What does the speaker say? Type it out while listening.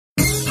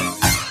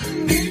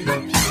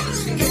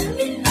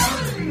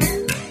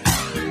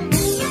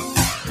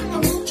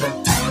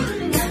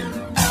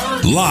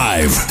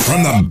Live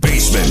from the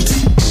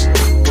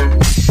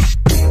basement.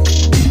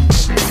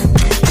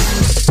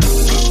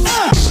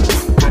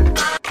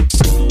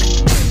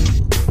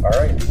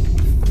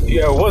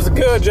 Yo, what's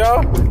good,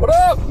 y'all? What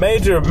up?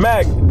 Major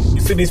Mac. You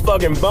see these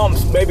fucking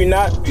bumps? Maybe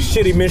not these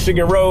shitty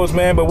Michigan roads,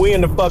 man, but we in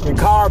the fucking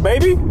car,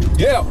 baby.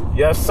 Yeah.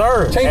 Yes,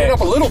 sir. Change it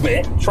up a little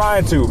bit.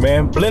 Trying to,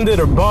 man. Blend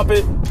it or bump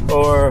it,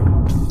 or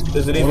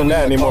is it even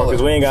that anymore?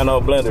 Because we ain't got no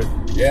blender.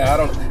 Yeah, I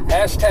don't.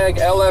 Hashtag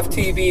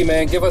LFTV,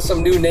 man. Give us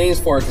some new names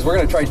for it, because we're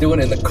going to try doing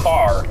it in the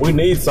car. We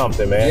need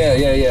something, man.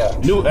 Yeah.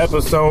 New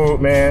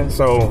episode, man.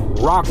 So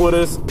rock with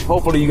us.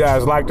 Hopefully you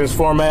guys like this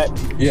format.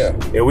 Yeah,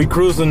 we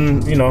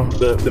cruising, you know,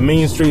 the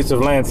mean streets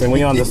of Lansing.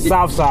 We on the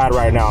south side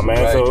right now,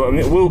 man. Right. So I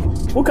mean,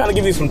 we'll kind of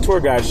give you some tour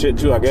guide shit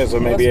too, I guess, or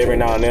maybe every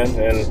now and then.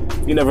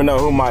 And you never know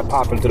who might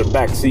pop into the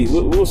back seat.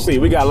 We'll see.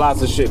 We got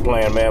lots of shit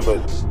planned, man.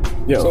 But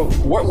so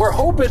we're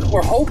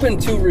hoping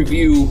to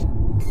review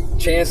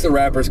Chance the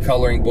Rapper's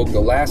coloring book.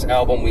 The last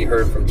album we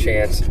heard from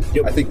Chance,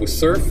 I think, was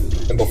Surf,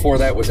 and before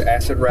that was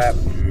Acid Rap.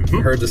 We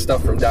heard the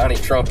stuff from Donnie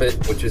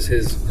Trumpet, which is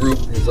his group,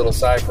 his little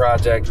side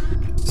project.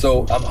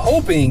 So I'm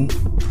hoping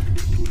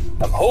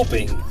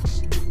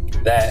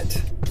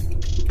that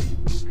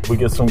we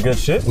get some good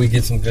shit.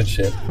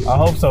 I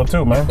hope so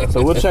too, man.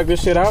 So we'll check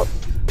this shit out.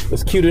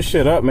 Let's cue this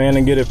shit up, man,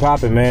 and get it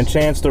popping, man.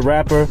 Chance the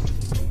Rapper.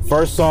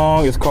 First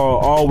song is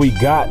called All We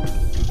Got.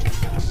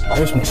 I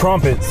hear some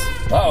trumpets.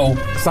 Uh-oh.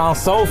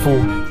 Sounds soulful.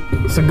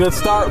 It's a good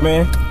start,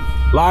 man.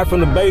 Live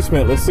from the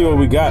basement. Let's see what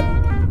we got.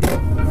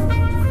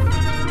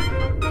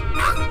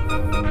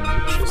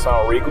 Should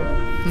sound regal.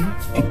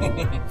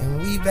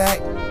 And we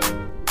back.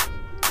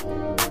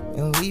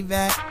 And we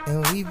back.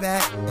 And we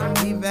back. And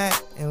we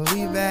back. And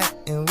we back.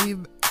 And we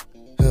back.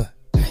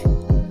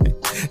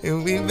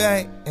 And we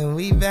back. And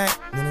we back.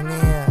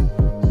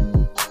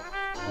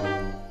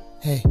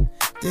 Hey.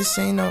 This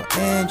ain't no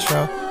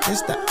intro,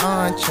 this the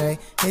entree.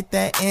 Hit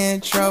that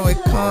intro with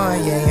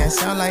Kanye, I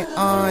sound like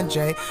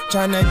Andre.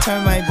 Tryna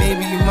turn my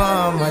baby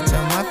mama to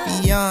my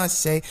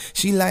fiance.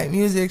 She like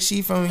music,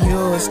 she from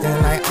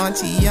Houston, like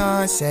Auntie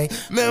Beyonce.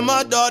 Man,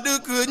 my daughter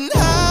couldn't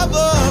have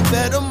a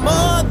better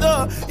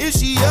mother. If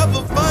she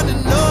ever find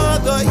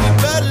another, he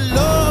better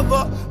love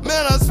her.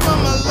 Man, I swear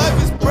my life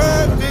is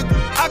perfect,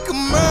 I can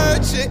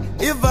merge it.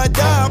 If I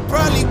die, I'll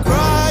probably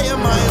cry in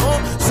my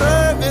own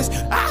service.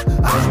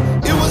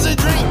 It was a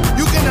dream,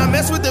 you cannot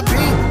mess with the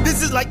beam.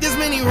 This is like this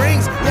many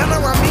rings, y'all know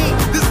what I mean.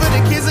 This for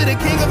the kids of the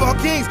king of all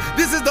kings.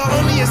 This is the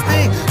holiest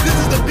thing. This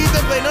is the beat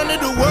that played under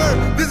the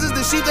word. This is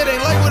the sheep that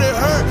ain't like what it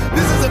heard.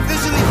 This is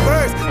officially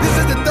first, this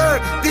is the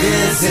third.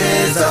 This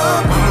is the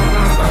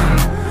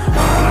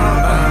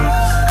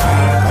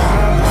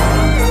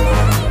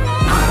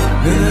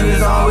This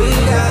is all we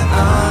got.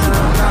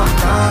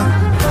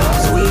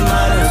 So we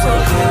might as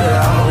well get it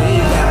all we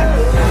got.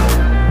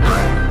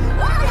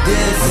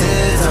 This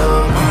is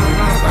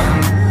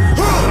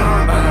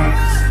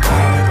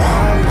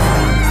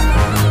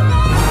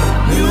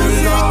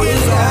music all we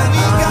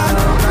got.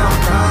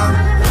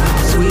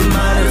 So we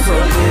might as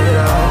well get it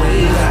all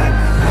we got.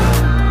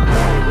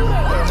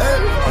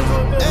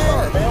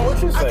 Man, what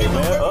you say,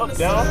 man? Up,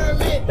 down?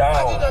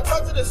 Down.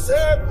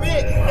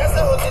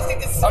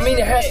 I mean,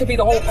 it has to be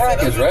the whole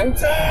package, right?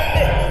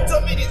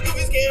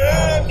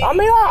 I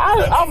mean,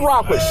 I've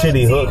rocked with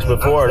shitty hooks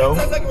before, though.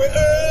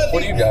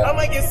 What do you got?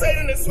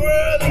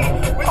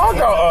 I'll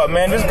go up,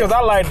 man, just because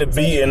I like the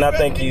beat and I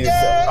think he's,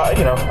 I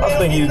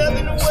think he's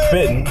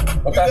spitting.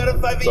 Okay.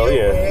 So,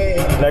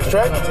 yeah. Next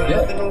track?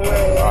 Yeah.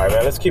 All right,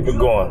 man, let's keep it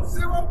going.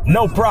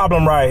 No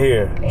Problem right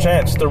here.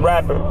 Chance the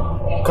Rapper.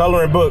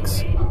 Coloring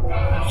Books.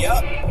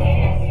 Yup.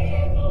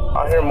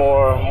 I hear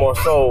more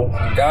soul.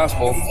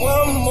 Gospel.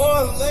 One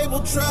more label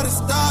try to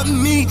stop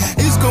me.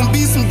 It's gonna be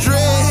some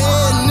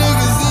dreadhead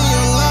niggas in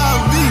your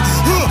lobby.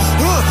 You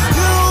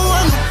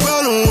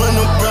don't want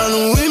no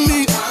problem with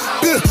me.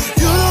 You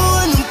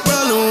don't want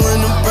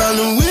no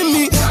problem with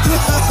me.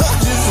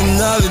 Just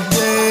another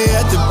day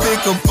at the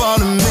pick up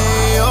on the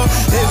mail.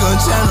 They gon'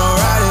 channel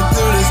riding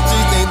through the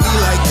streets, they be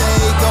like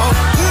they go.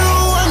 You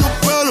don't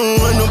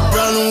want no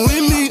problem with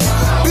me.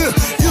 You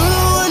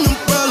don't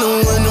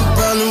want no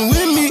problem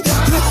with me.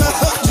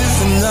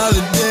 Just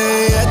another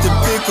day at the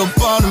pick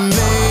up on the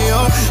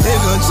mail. They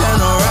gon'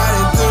 channel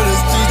riding through the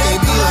streets, they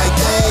be like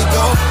they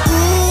go.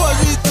 Ooh, I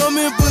just come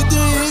and put the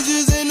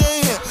hinges in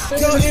their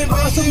hand.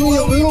 Possibly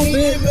a little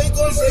bit.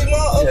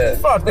 Yeah.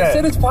 Fuck They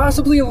said that. it's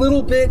possibly a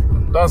little bit.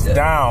 That's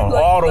down.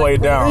 All the way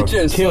down.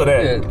 religious. Kill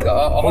that.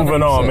 Yeah,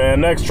 Moving on, 100%.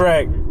 man. Next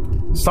track.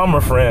 Summer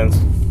Friends.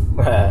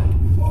 That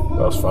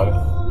was funny.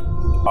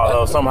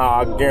 Although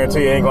somehow I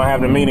guarantee it ain't gonna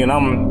have the meaning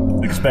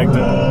I'm expecting.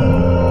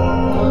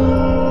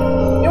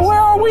 Yeah, where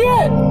are we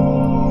at?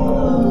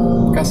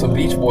 Got some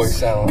Beach Boy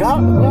sounds.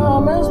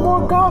 No, man, it's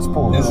more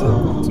gospel. Is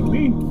it? To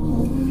me.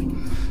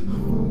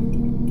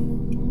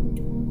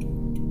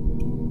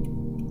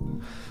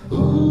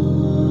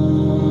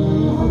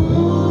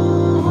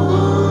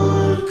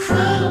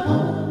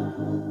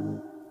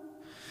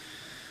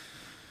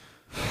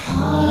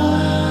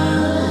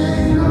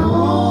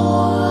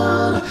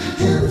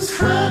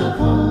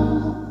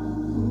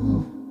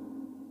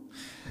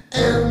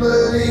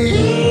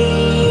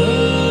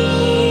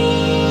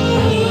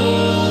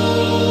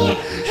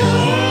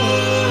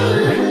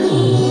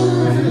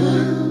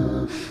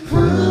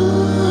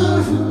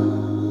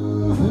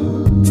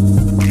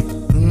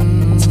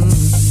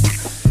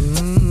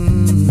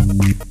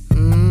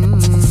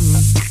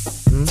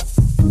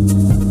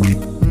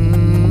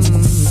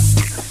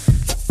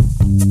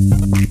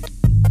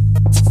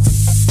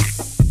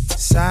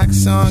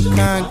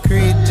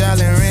 concrete,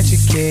 Jolly Rancher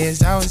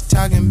kids. I was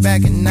talking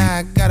back and now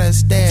I gotta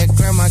stay at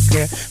grandma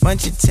crib.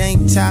 Bunch of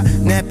tank top,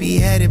 nappy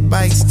headed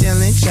bike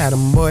stealing, shot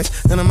 'em boys.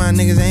 None of my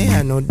niggas ain't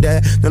had no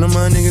dad. None of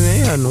my niggas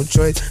ain't had no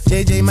choice.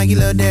 JJ, Mikey,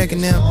 Lil Derek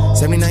and them.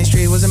 79th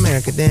Street was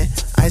America then.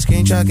 Ice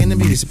cream truck and the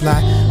beauty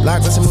supply.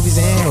 Blockbuster movies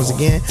and hoes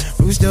again.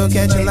 We was still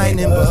catching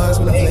lightning bugs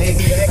when the plague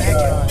in the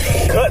backyard.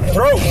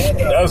 Cutthroat.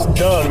 That's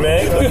done,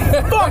 man. Get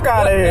the fuck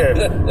out of here.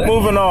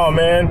 Moving on,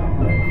 man.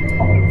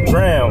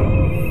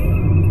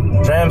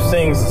 Dram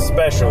sings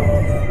special.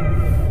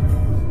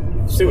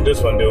 See what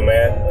this one do,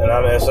 man. And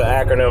I mean, it's an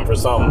acronym for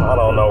something. I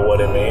don't know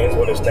what it means,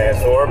 what it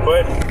stands for,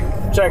 but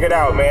check it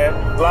out, man.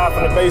 Live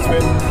from the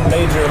basement,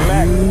 Major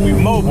Mac. We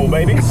mobile,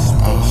 baby.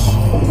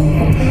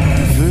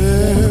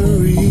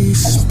 Very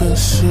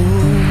special.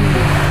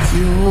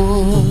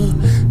 You're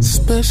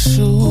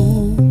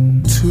special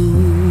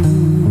too.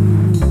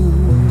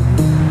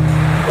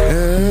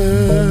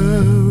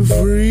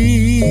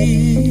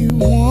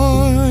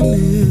 Everyone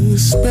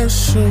is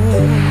special.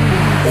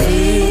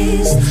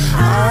 This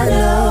I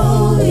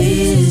know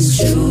is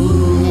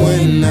true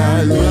when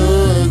I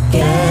look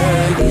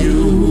at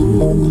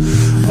you.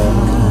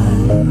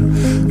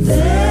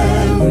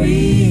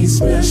 Very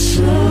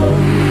special.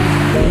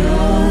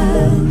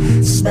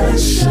 You're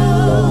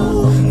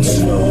special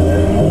too.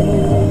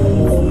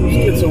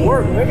 Get to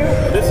work, nigga.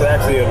 This is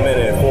actually a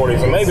minute and 40,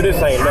 so maybe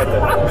this ain't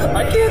nothing.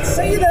 I can't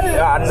say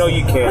that. I know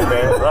you can't,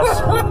 man.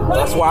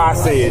 That's why I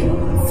said,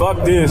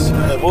 fuck this.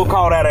 We'll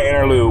call that an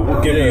interlude.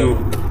 We'll give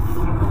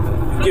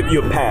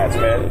you a pass,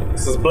 man.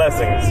 This is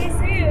Blessings.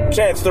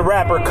 Chance the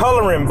Rapper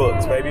coloring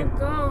books, baby.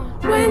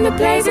 When the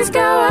praises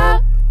go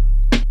up,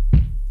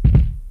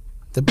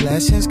 the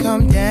blessings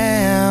come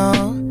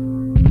down.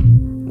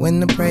 When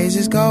the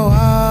praises go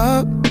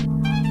up,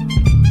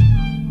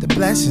 the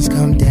blessings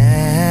come down.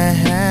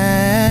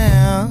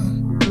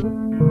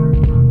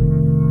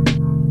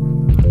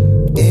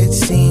 It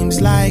seems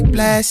like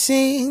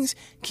blessings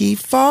keep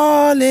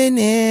falling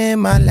in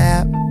my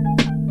lap.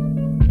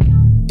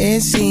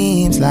 It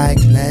seems like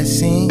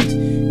blessings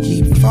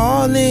keep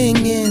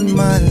falling in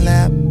my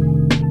lap.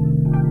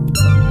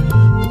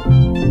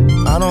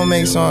 I don't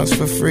make songs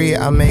for free,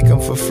 I make them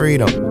for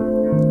freedom.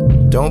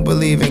 Don't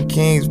believe in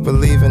kings,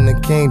 believe in the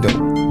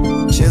kingdom.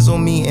 Chisel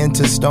me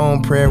into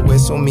stone, prayer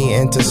whistle me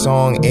into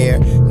song air.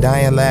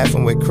 Dying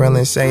laughing with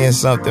Krillin saying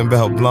something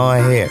about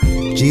blonde hair.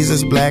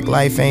 Jesus, black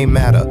life ain't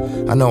matter.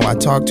 I know I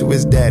talked to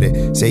his daddy.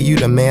 Say you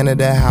the man of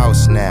the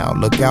house now.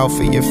 Look out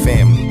for your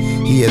family.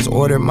 He has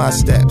ordered my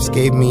steps,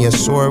 gave me a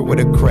sword with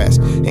a crest,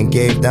 and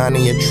gave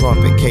Donnie a trump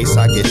in case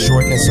I get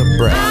shortness of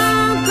breath.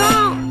 I'm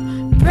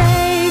gone.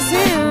 Praise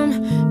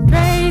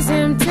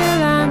him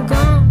till I'm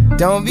gone.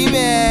 Don't be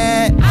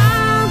mad.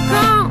 I'm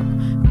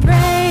gone.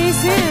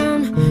 Praise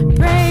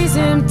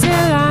him till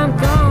I'm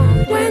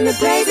gone. When the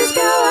praises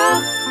go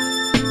up,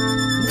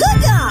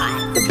 good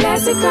God, the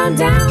blessing come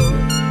down.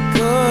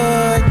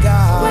 Good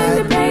God. When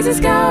the praises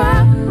go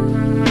up,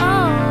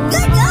 oh,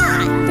 good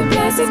God, the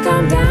blessings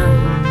come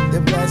down.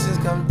 The blessings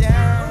come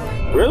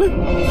down. Really?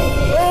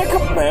 Man,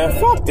 come on, man.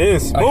 Fuck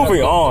this.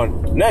 Moving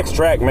on. Next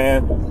track,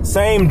 man.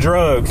 Same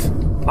drugs.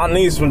 I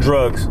need some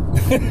drugs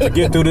to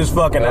get through this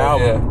fucking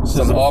album. Yeah.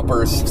 Some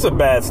uppers. It's a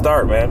bad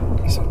start, man.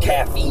 Some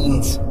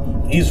caffeines.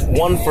 He's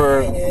one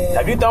for...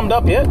 Have you thumbed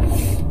up yet?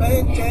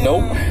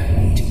 Nope.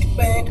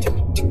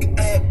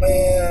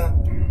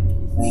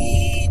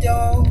 We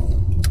don't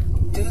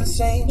do the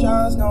same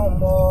drugs no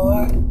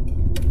more.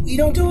 We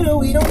don't do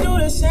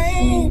the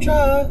same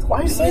drugs.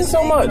 Why you saying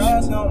so much?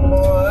 No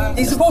more.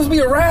 He's supposed to be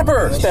a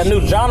rapper. It's that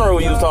new genre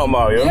you was talking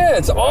about, yo. Yeah,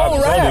 it's all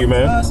I'm rap. telling you,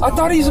 man. I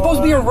thought he was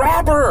supposed to be a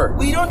rapper.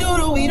 We don't do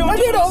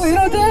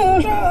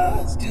the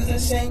drugs. Do the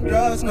same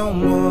drugs no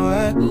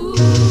more.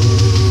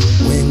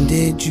 When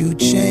did you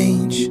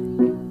change?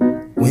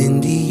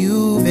 Wendy,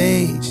 you've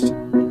aged.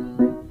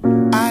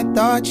 I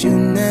thought you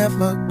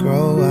never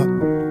grow up.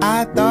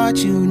 I thought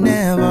you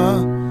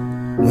never.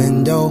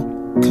 Window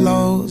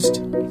closed.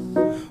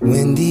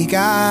 Wendy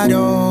got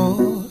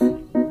old.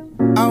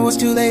 I was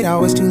too late.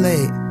 A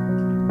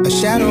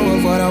shadow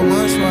of what I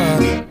once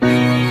was.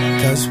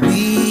 'Cause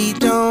we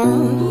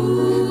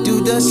don't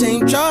do the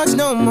same drugs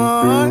no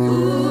more.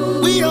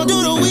 We don't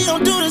do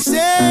the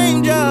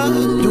same drugs.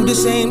 Do the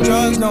same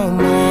drugs no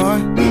more.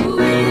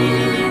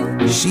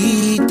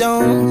 She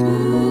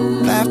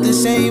don't laugh the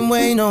same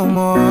way no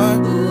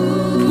more.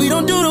 We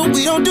don't do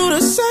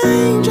the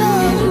same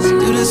drugs.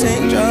 Do the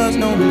same drugs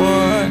no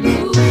more.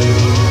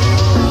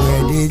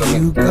 Where did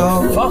you go?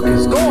 What the fuck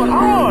is going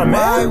on, man?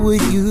 Why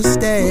would you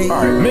stay?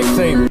 All right,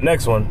 mixtape.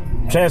 Next one.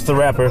 Chance the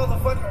Rapper. I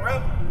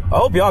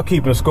hope y'all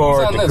keeping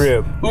score at the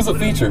crib. Who's the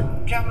feature?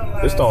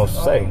 This don't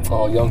say.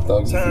 Oh, Young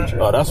Thug's the feature.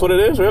 Oh, that's what it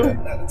is, really?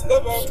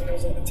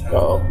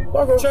 Oh,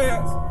 okay.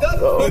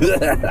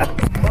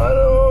 Why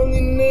the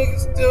only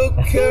niggas still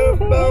care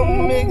about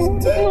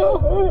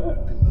mixtape?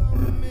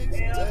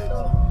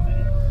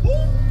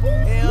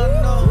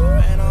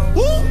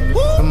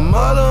 Am I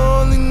the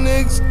only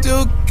niggas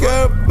still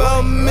care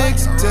about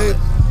mixtape?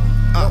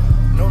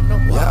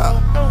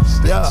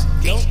 Yeah.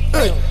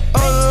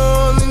 All the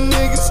only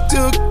niggas still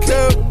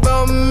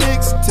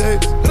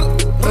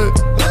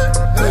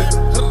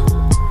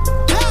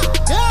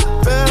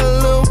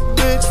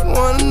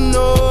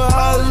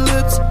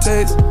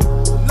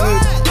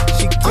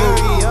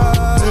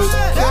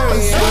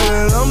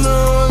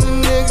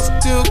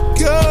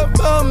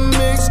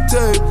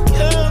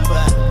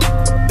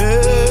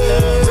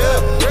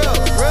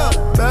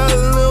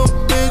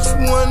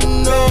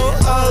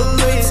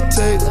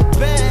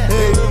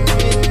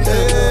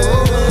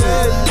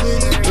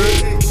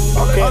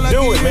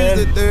do it,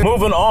 man.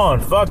 Moving on.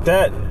 Fuck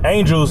that.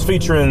 Angels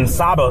featuring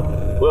Saba,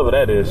 whoever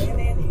that is.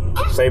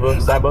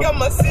 Saba. Got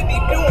my city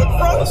doing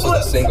front This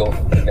was a single.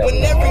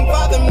 When every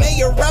father may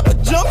a rapper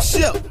jump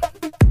ship.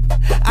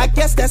 I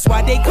guess that's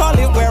why they call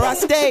it where I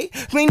stay.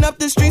 Clean up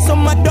the streets so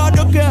my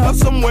daughter can have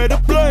somewhere to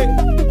play.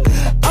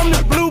 I'm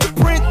the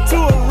blueprint to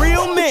a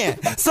real man.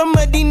 Some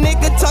of these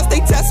niggas toss they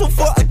tassel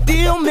for a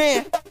deal,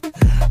 man.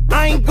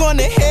 I ain't going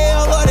to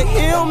hell or the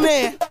hill,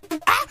 man.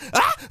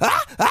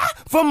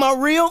 For my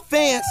real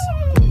fans.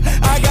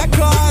 I got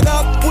caught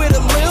up with a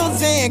Lil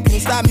Xan. Couldn't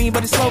stop me,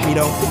 but it slowed me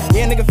though.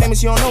 Yeah, nigga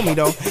famous, you don't know me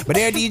though. But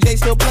their DJ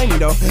still play me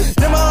though.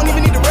 Them I don't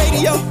even need the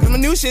radio. Cause my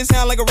new shit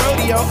sound like a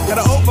rodeo. Got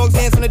the old folks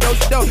dancing the dope.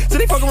 So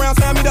they fuck around,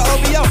 sound me the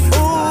OVO.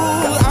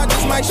 Ooh, I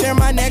just might share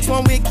my next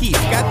one with Keith.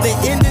 Got the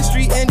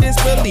industry in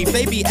disbelief.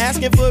 They be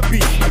asking for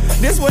beef.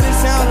 This what it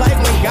sound like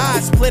when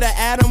God split an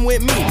atom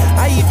with me.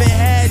 I even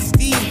had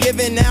Steve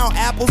giving out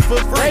apples for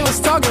free. They was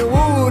talking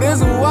woo,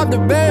 this who up the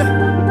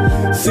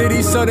band.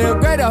 City so damn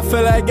great, I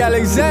feel like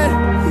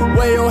Alexander.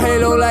 Way on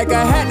Halo like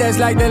a hat, that's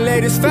like the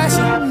latest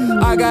fashion.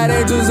 I got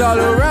angels all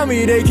around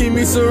me, they keep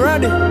me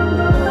surrounded. Who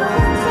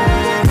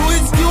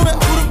is you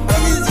and who the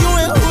fuck is you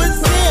and who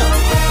is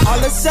them? All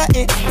of a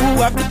sudden,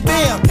 who up the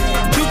bam?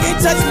 You can't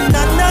touch me, nah.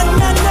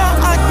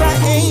 I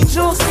got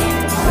angels.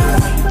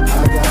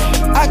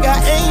 I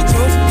got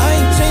angels. I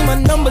ain't changed my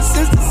number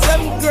since the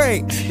 7th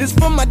grade. This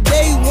from my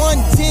day 1,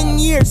 10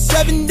 years,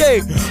 7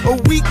 days. A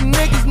week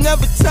niggas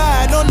never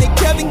tired on their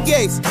Kevin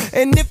Gates.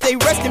 And if they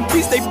rest in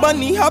peace, they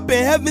bunny hop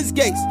in heaven's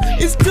gates.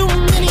 It's too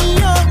many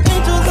young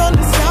angels on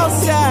the south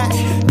side.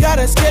 Got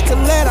us scared to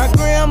let our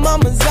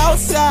grandmamas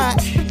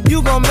outside.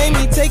 You gon' make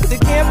me take the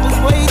campus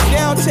way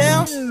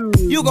downtown.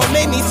 You gon'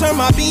 make me turn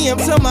my BM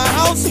to my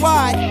house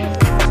wide.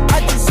 I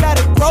just had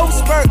a growth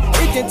spurt.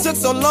 It just took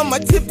so long my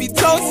tippy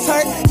toes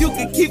hurt. You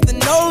can keep the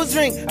nose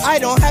ring. I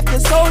don't have to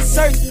soul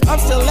search. I'm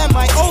still at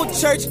my old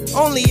church.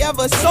 Only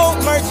ever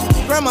sold merch.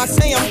 Grandma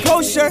say I'm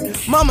kosher.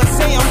 Mama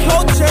say I'm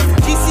culture.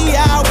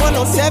 GCI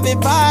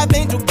 107.5.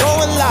 Angel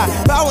going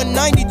live. Power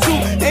 92.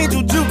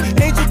 Angel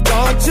Juke. Angel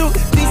gone Juke.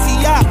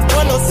 GCI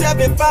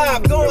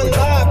 107.5. Going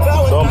live.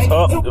 Power Thumbs 92.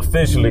 up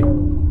officially.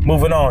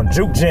 Moving on.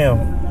 Juke Jam.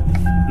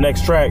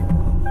 Next track.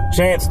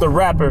 Chance the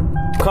Rapper.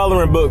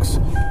 Coloring books.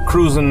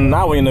 Cruising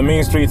now we in the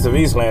mean streets of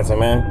East Lansing,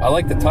 man. I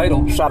like the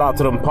title. Shout out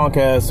to them punk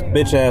ass,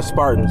 bitch ass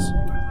Spartans.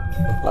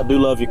 I do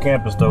love your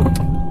campus though.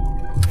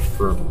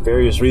 For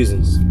various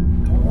reasons.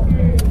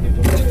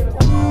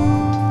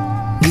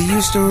 We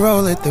used to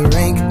roll at the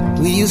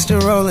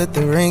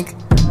rink.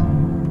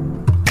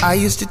 I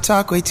used to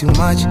talk way too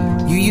much.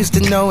 You used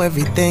to know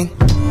everything.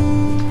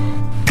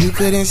 You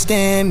couldn't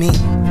stand me.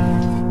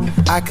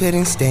 I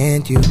couldn't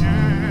stand you.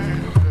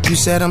 You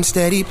said I'm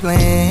steady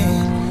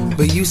playing,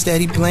 but you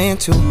steady playing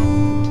too.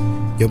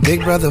 Your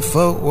big brother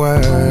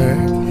footwork,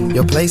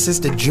 your place is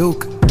the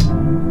juke.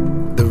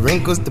 The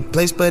rink was the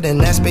place, but in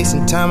that space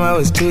and time I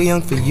was too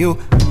young for you.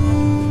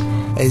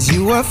 As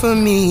you were for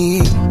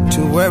me,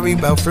 to worry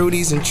about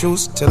fruities and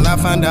truths. Till I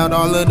found out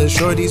all of the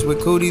shorties with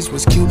cooties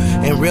was cute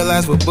and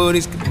realized what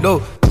booties could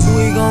do.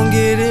 We gon'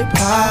 get it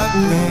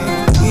poppin',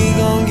 we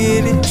gon'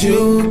 get it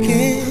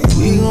jukin'.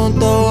 We gon'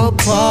 throw a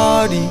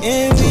party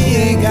and we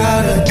ain't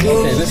gotta do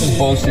Okay, this is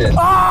bullshit.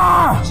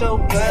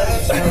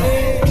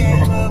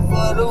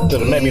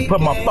 Could've made me put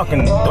my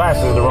fucking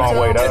glasses the wrong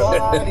way, though.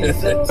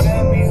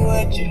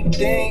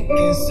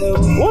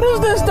 What is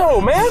this though,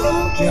 man?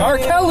 R.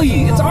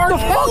 Kelly. It's R. What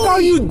the Kelly. fuck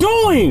are you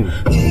doing?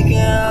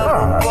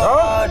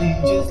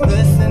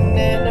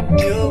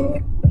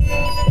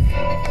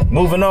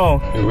 Moving on.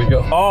 Here we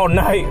go. All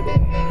night.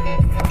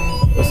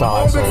 That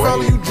sounds Big like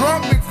fella, you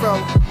drunk, big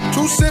fella.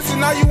 2 sips and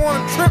now you want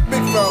to trip,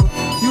 big fella.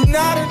 You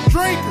not a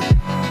drinker.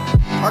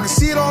 I can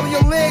see it all in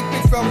your leg,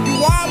 big fella.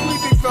 You wobbly,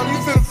 big fella. You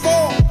finna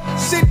fall.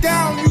 Sit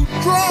down, you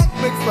drunk,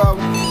 big fella.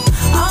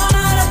 All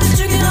night I've been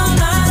drinking, all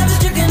night I've been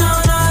drinking,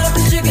 all night I've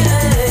been drinking,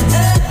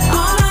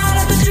 all night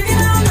I've been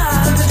drinking, all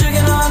night I've been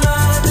drinking, all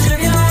night I've been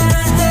drinking,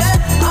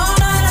 all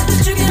night I've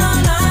been drinking, all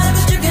night I've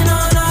been drinking,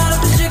 all night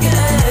I've been drinking,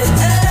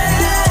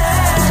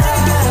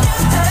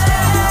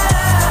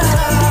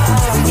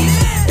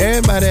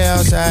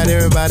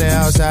 Everybody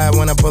outside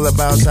when I pull up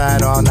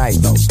outside all night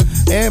though.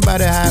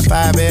 Everybody high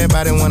five,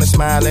 everybody wanna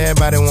smile,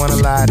 everybody wanna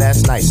lie,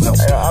 that's nice though.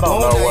 I don't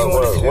know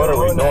what are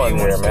we doing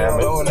here,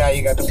 man. Oh, now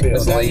you got the bill.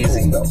 It's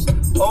lazy.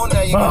 Oh,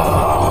 now you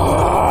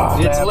got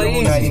the It's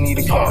lazy. Now you need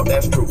a cap,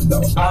 that's truth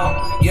though.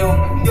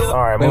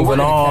 All right, moving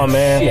on,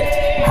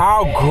 man.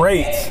 How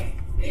great.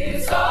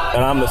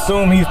 And I'm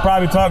assuming he's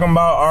probably talking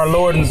about our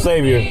Lord and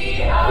Savior,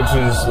 which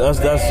is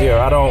that's here.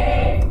 I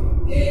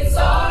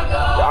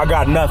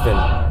got nothing.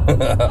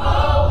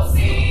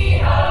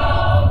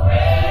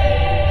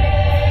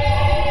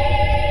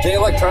 Jay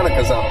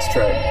Electronica's on this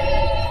track.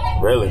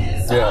 Really?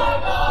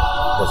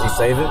 Yeah. Does he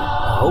save it?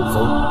 I hope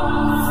so.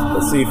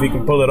 Let's see if he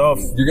can pull it off.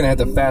 You're gonna have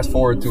to fast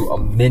forward to a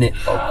minute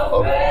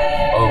of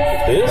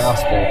This?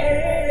 gospel.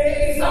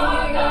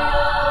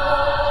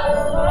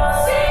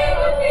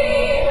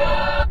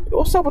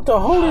 What's up with the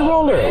holy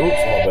roller?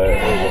 Oops, my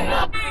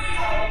bad.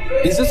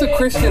 Is this a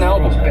Christian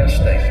album?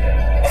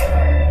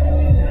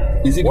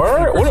 Is it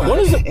Word? What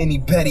is it? Any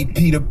petty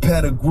Peter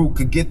Pettigrew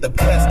could get the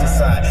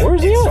pesticide.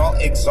 Where's he at?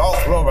 Exalt,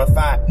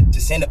 glorify.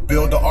 Just in the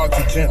build the ark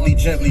to gently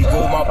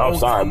roll my I'm boat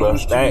sorry, down bro. the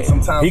street. Dang,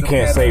 Sometimes he the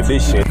can't path save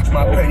this shit.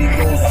 my petty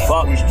goes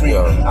Fuck. to the street.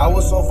 Yeah. I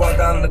was so far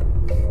down the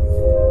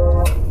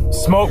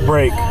Smoke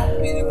break.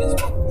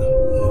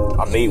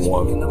 I need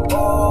one.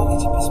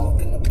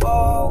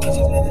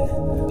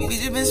 We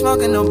just been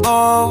smoking the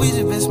ball. We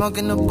just been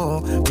smoking the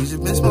ball. We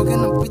just been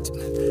smoking the. What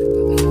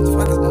the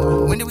fuck is going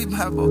on? When did we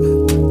buy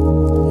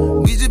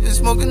ball? We just been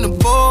smoking the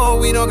ball.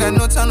 We don't got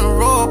no time to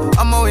roll.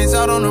 I'm always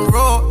out on the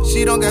road.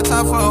 She don't got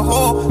time for a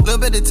whole little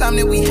bit of time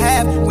that we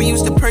have. We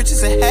used to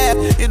purchase a half.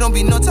 It don't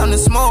be no time to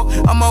smoke.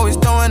 I'm always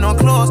throwing on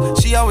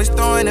clothes. She always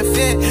throwing a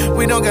fit.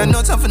 We don't got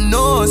no time for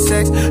no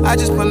sex. I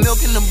just put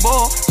milk in the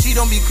bowl. She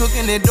don't be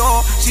cooking it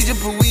all. She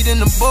just put weed in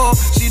the bowl.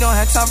 She don't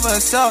have time for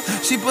herself.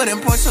 She putting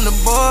points on the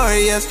board,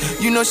 yes.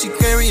 You know she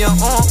carry her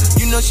on.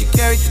 You know she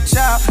carried the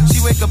child.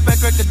 She wake up at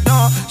crack of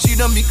dawn. She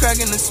don't be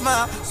cracking a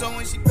smile. So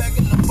when she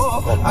packing the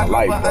ball, I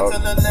life, dog.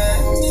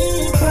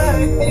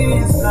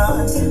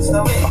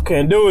 I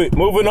can't do it.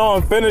 Moving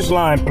on. Finish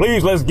line.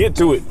 Please, let's get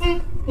to it.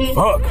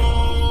 Fuck.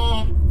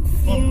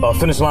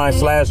 Finish line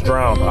 /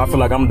 drown. I feel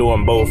like I'm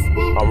doing both.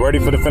 I'm ready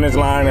for the finish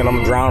line and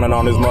I'm drowning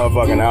on this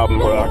motherfucking album,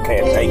 bro. I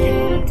can't take it.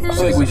 I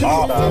feel like we should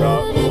start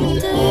off.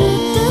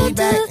 We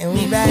back and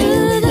we back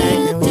and we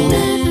back and we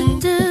back.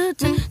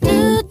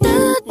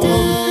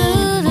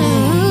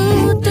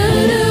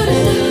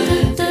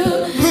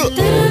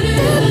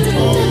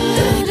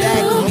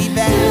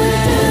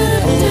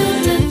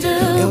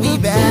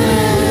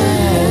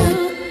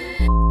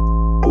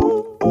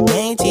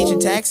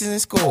 Taxes in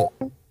school.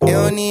 It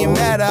don't even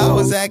matter, I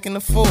was acting a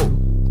fool.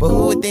 But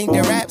who would think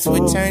the raps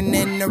would turn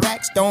into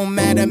racks? Don't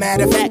matter,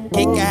 matter of fact,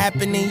 it can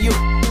happen to you.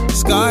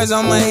 Scars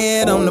on my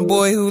head, I'm the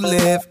boy who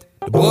lived.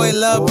 The boy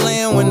love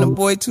playing when the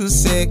boy too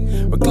sick.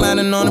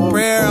 Reclining on a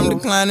prayer, I'm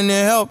declining to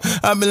help.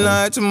 I've been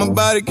lying to my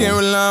body, can't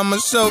rely on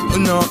myself. But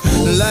no,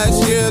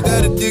 last year I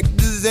got addicted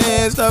to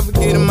Zan. Start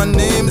forgetting my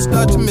name and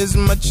start to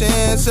missing my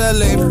chance.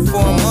 LA for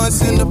 4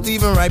 months, end up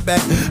leaving right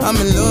back. I'm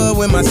in love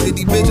with my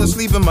city, bitch, I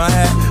sleep in my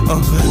hat.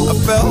 I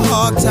felt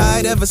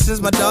hog-tied ever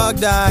since my dog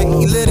died.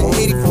 He lit an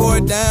 84,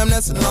 damn,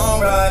 that's a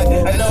long ride.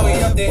 I know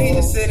he up there, he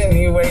just sitting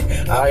here wait.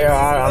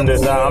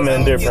 I'm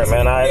indifferent,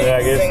 man.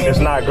 It's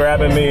not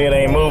grabbing me, it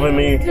ain't moving me.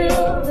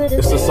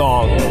 It's a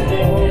song,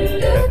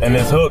 and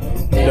this hook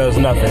does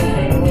nothing.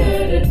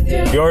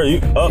 You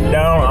up,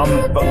 down, I'm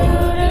up.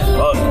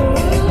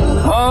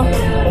 Huh?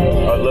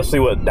 Let's see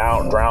what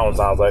drown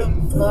sounds like.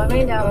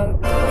 Slowing down.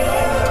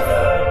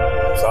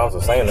 Sounds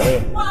the same to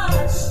me.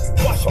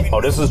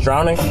 Oh, this is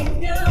drowning?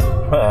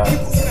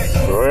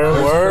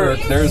 Word.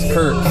 There's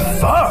Kurt.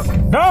 Fuck!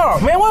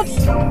 Dog, man, what?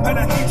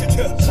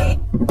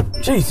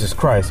 Jesus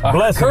Christ.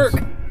 Bless Kirk.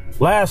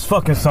 Last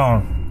fucking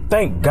song.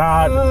 Thank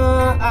God.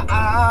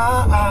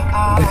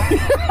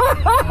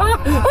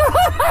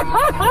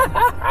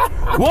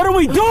 What are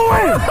we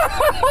doing?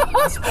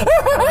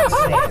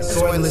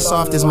 Soil is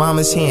soft as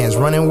mama's hands,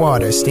 running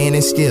water,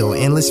 standing still.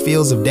 Endless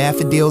fields of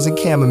daffodils and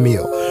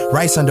chamomile.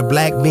 Rice under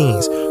black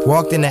beans.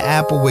 Walked in the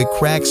apple with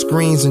cracked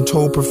screens and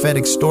told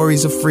prophetic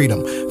stories of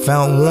freedom.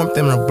 Found warmth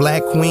in a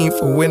black queen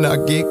for when I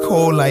get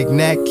cold like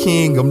Nat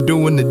King. I'm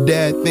doing the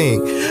dad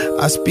thing.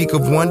 I speak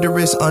of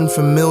wondrous,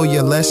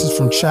 unfamiliar lessons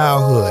from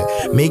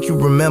childhood. Make you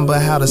remember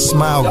how to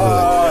smile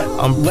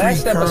good.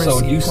 Last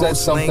episode, you said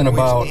something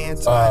about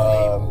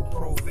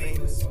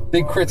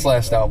Big Crit's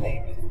last album.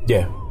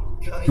 Yeah.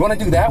 You want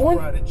to do that one?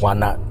 Why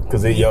not?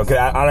 Because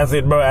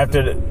honestly, bro,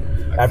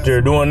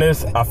 after doing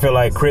this, I feel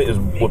like Crit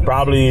would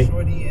probably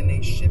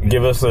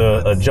give us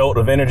a jolt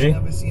of energy.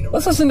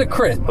 Let's listen to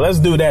Crit. Let's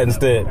do that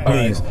instead,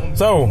 please. Right.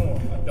 So,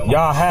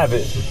 y'all have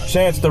it.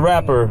 Chance the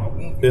Rapper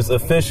is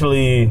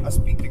officially.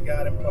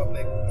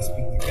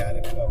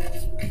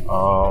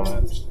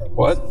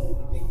 What?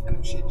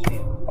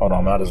 Hold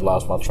on, man, I just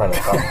lost my train of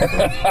thought.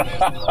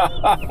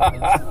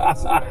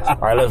 All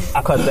right, let's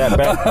cut that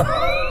back.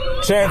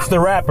 Chance the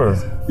Rapper.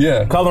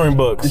 Yeah. Coloring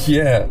books.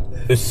 Yeah.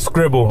 It's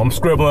scribble. I'm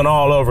scribbling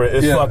all over it.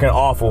 It's fucking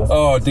awful.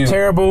 Oh, dude.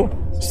 Terrible.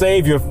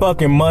 Save your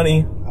fucking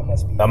money.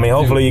 I mean,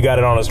 hopefully you got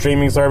it on a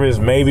streaming service,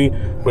 maybe.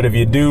 But if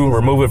you do,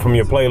 remove it from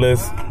your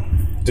playlist.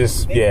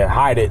 Just,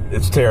 hide it.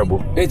 It's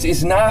terrible.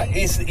 It's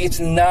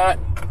not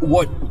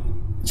what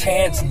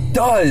Chance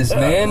does,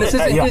 man. This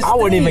isn't his I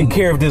wouldn't thing. even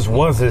care if this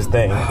was his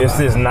thing.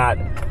 This is not,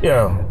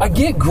 I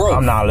get growth.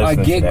 I'm not listening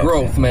I get to that,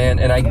 growth, man.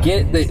 And I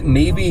get that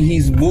maybe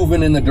he's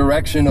moving in the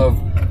direction of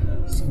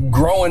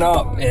growing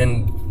up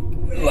and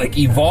like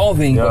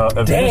evolving. But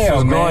if damn, this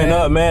is growing man.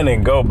 up, man,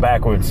 and go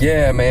backwards.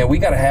 Yeah, man, we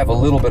gotta have a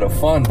little bit of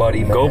fun,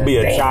 buddy, man. Go be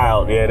a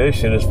child. Yeah, this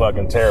shit is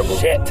fucking terrible.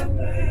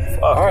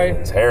 All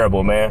right.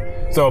 Terrible,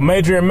 man. So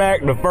Major and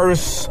Mac, the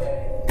first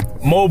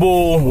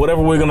mobile,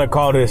 whatever we're gonna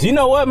call this. You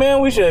know what, man?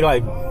 We should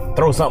like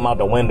throw something out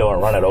the window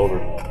and run it over.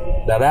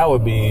 That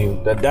would be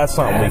that's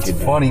something we could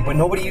do. Funny, but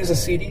nobody uses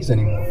CDs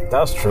anymore.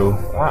 That's true.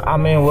 I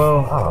mean,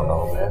 well, I don't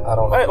know, man. I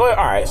don't know. All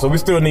right, so we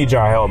still need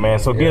y'all help, man.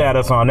 So get at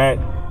us on that.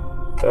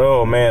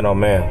 Oh man,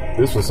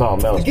 this was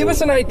something else. Give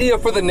us an idea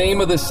for the name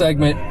of this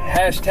segment.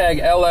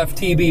 Hashtag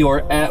LFTB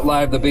or at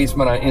Live the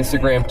Basement on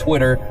Instagram,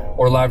 Twitter,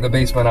 or Live the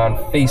Basement on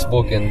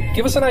Facebook. And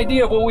give us an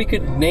idea of what we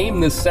could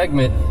name this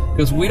segment,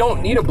 because we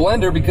don't need a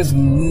blender because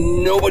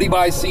nobody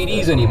buys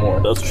CDs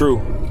anymore. That's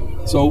true.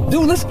 So,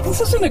 dude, let's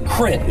listen to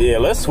Crit. Yeah,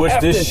 let's switch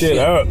this shit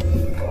up.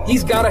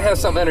 He's got to have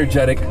something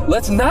energetic.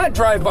 Let's not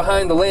drive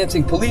behind the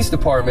Lansing Police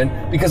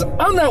Department because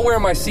I'm not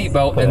wearing my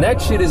seatbelt and that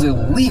shit is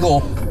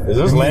illegal. Is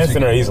this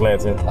Lansing or East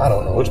Lansing? I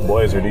don't know. Which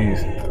boys are these?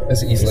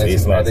 It's East Lansing.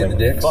 East Lansing. Are they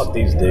the dicks? Fuck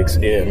these dicks.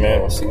 Yeah,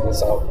 man. See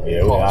this out.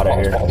 Yeah, we're out of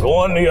here.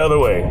 Going the other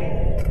way.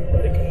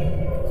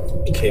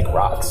 Like, kick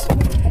rocks.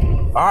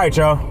 All right,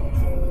 y'all.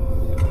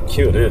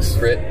 Cue this.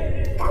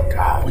 Crit. Oh,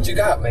 God. What you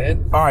got,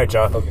 man? All right,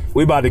 y'all. Okay.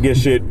 We about to get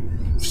shit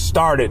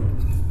started.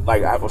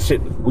 Like,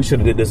 we should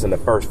have did this in the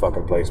first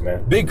fucking place,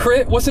 man. Big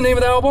Crit, what's the name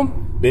of the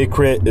album? Big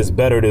Crit is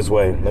Better This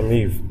Way. Let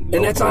me.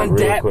 And it's on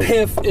Dat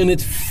Piff, and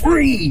it's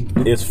free.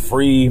 It's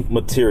free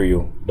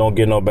material. Don't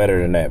get no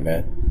better than that,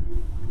 man.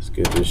 Let's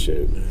get this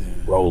shit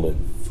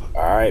rolling.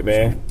 All right,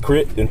 man.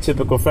 Crit, in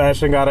typical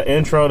fashion, got an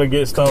intro to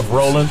get stuff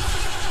rolling.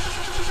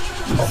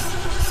 Let's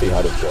see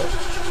how this goes.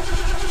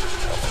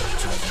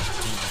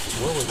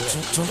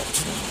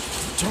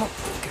 Turn up.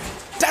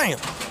 Damn.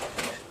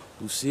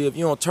 You see, if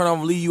you don't turn on, I'm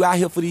gonna leave you out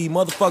here for these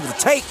motherfuckers to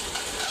take.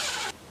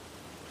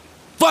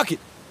 Fuck it.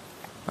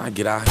 I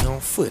get out here on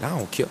foot. I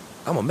don't care.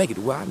 I'm gonna make it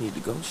to where I need to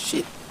go.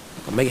 Shit.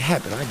 I'll make it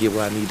happen. I get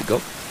where I need to go.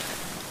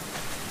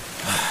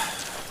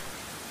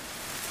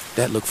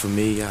 That look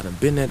familiar. I done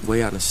been that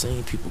way. I done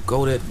seen people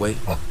go that way.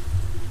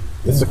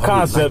 It's a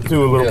concept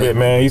too, a little bit,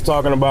 man. He's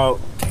talking about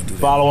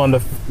following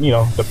the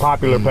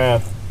popular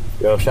path.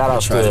 Yo, shout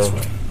out to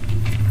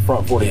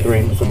Front 43.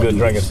 It's a good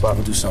drinking spot.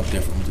 We'll do something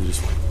different. We'll do this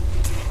one.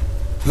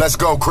 Let's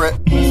go, Crit.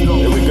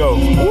 Here we go.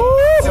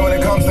 So when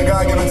it comes to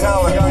God-given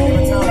talent,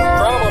 and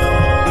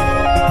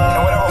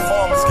whatever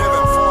form is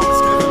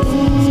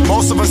given,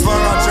 most of us learn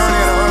our journey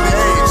at an early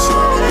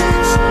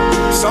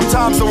age.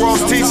 Sometimes the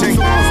world's teaching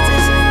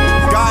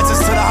guides us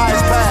to the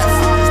highest path.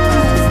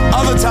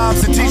 Other times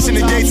the teaching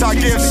negates our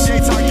gifts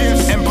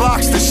and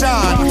blocks the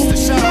shine.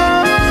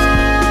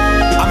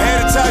 I'm here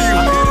to tell you,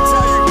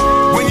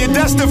 when you're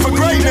destined for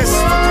greatness,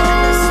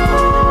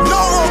 no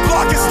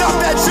roadblock can stop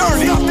that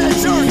journey.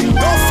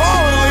 Don't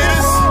follow the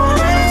leaders,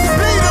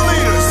 be the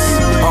leaders.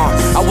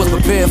 I was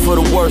prepared for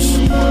the worst,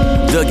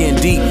 dug in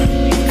deep,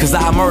 cause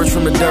I emerged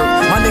from the dirt.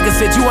 My nigga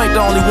said you ain't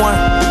the only one,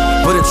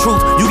 but in truth,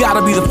 you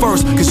gotta be the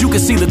first, cause you can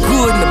see the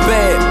good and the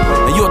bad,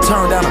 and you'll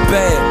turn down the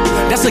bad.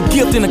 That's a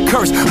gift and a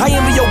curse. I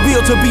envy your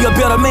will to be a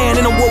better man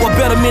in a world where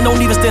better men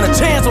don't even stand a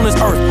chance on this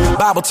earth.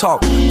 Bible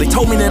talk, they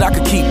told me that I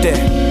could keep that.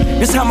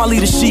 This how I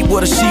lead the sheep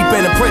where the sheep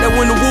and pray that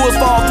when the wolves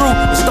fall through,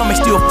 the stomach's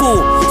still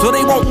full, so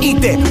they won't eat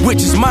that,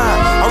 which is mine.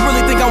 I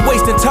really think I'm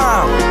wasting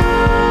time.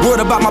 Word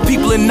about my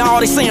people and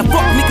all, they saying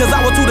fuck me cause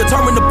I was too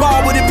determined to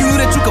ball. But if you knew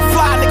that you could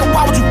fly, nigga,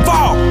 why would you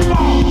fall?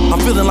 I'm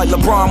feeling like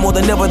LeBron more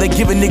than ever. They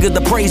giving niggas the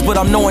praise, but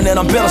I'm knowing that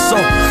I'm better. So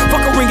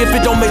fuck a ring if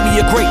it don't make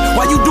me a great.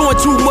 Why you doing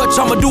too much?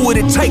 I'ma do what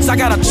it takes. I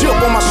got a chip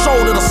on my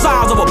shoulder the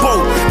size of a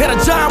boat that a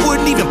giant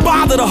wouldn't even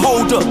bother to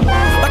hold up.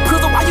 Like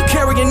Crystal, why you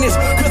carrying this?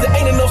 Cause it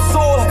ain't enough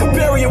soul I can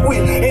bury it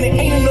with, and it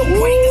ain't enough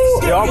weight.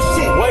 Yo, I'm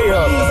way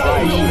up.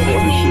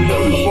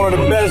 It's one of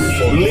the best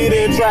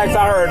lead-in tracks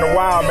I heard in a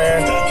while,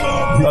 man.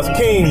 That's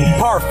King,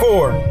 Part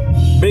 4.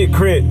 Big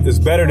Crit is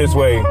Better This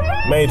Way.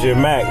 Major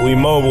Mac, we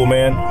mobile,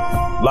 man.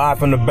 Live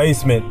from the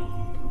basement,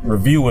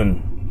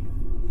 reviewing.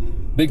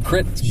 Big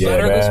Crit,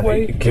 Better This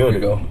Way? He killed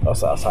it.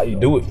 That's how you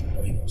do it.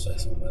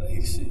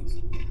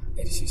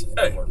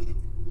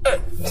 Hey,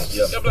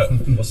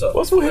 what's up?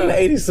 What's with him in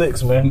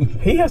 86, man?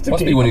 He has to Must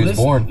keep be when he was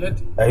born.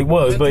 He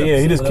was, but yeah,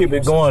 he just keep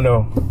it going,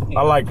 though.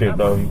 I liked it,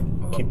 though.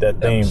 Keep that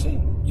theme.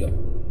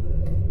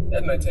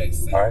 That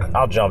 1986. All right,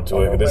 I'll jump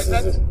to it. This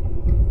is...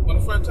 When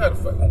the first title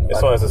fight.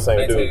 It's always the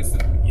same dude.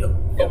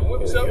 Yep. When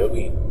the show?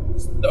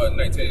 No,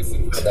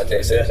 1986.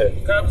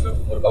 1986. Compton?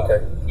 Okay.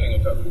 We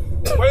ain't gonna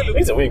talk about it.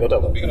 He said we ain't gonna talk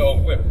about it. Speaking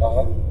of women.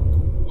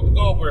 Whoopi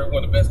Goldberg,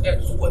 one of the best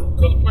actors. What?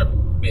 Color Purple.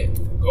 Bet.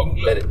 Golden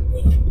Globe.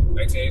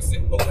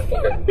 1986. Okay.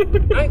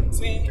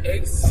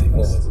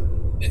 1986.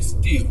 It's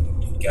still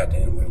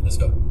goddamn right. Let's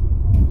go.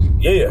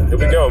 Yeah, here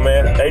we go,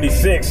 man.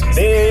 86.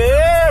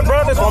 Yeah,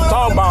 bro, that's what I'm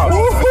talking about.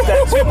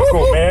 That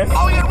typical, man.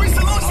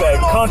 That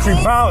country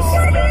bounce.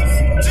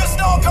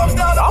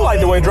 I like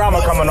the way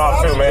drama coming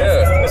off too, man.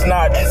 Yeah. It's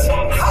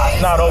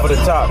not over the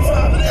top.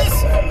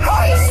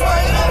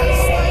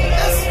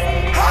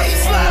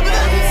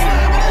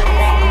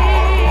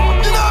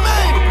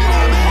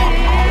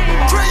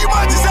 You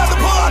might just have to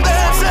pull out the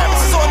ham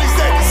sandwiches on these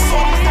niggas.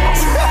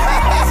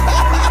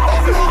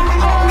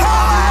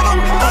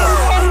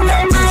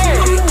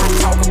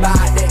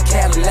 That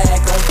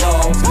Cadillac on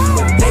balls.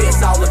 Today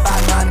it's all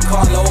about Monte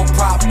Carlo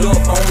propped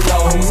up on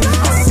lows.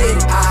 I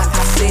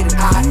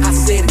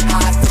said it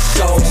high for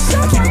sure.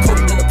 I keep it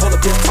cooked in the pull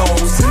up your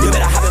toes. You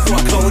better have it before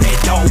I close that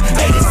door.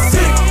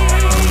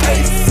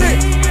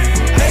 86,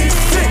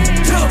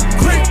 killer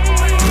Crit.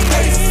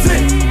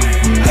 86,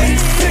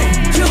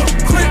 killer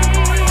Crit.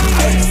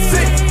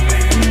 86.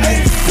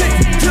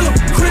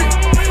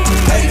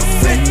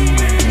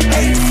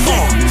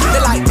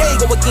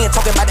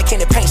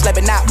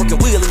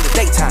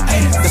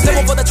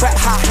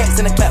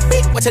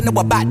 what you know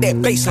about that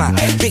baseline.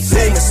 Big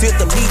zoom and sit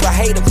the lead, I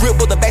hate the grip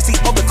of the backseat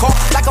of the car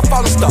like a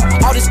falling star.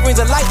 All these screens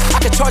of light,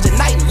 I can charge at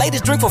night and ladies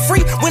drink for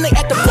free when they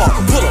at the bar.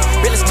 Pull up,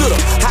 really stood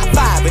up, high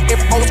five, and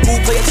every old school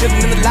player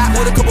chillin' in the lot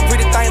with a couple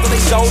pretty things on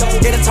their shoulders.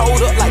 Getting told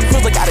up like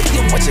Cruz, I gotta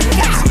give 'em what you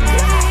got.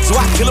 So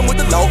I kill him with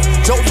the low.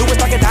 Joe Lewis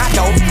like a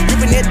dino,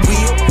 gripping that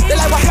wheel. They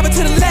like, what happened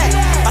to the lag?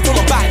 I told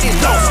them about this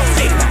low.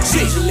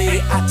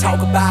 Usually I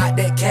talk about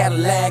that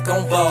Cadillac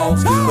on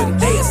Vogue, but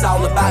today it's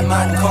all about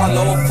Monte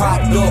Carlo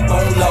propped up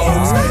on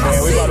lows.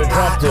 Man, we about to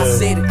drop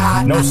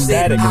to No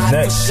Static is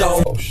next.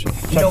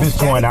 Check this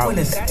joint out.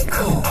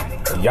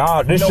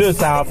 Y'all, this should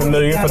sound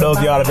familiar for those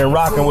of y'all that been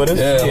rocking with us.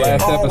 Yeah,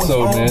 last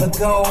episode, man.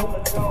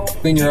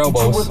 Clean your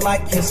elbows. Why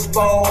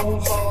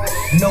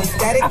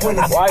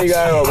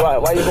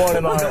you going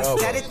in on her elbows?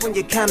 Static when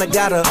you kinda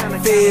gotta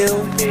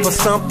feel for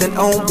something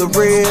on the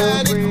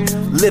real.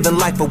 Living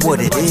life for what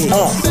it is.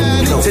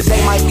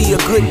 Today might be a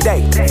good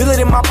day. Feel it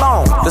in my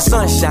bones. The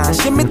sunshine,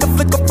 shimmy the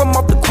flicker from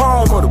off the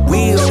chrome of the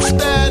wheel.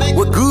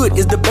 What good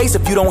is the bass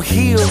if you don't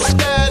heal?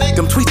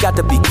 Them tweets got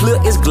to be clear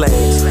as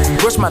glass.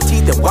 Brush my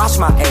teeth and wash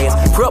my ass.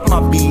 Prep my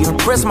beard,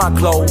 press my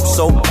clothes,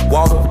 soap,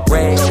 water,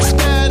 rags.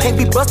 Can't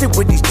be busted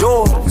with these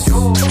Jordans.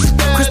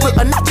 Crisp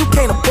or not, you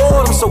can't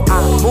afford them. So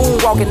I'm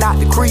moonwalking out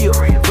the crib.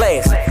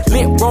 Blast,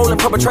 lint rolling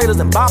perpetrators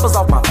and bombers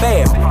off my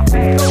fab.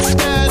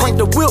 Crank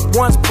the whip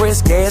once,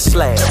 press gas,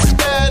 slash.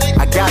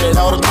 I got it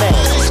automatic.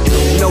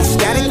 No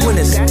static when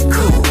it's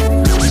cool.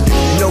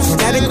 No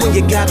static when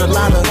you got a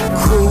lot of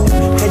crew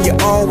and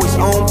you're always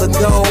on the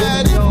go.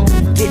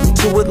 Getting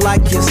to it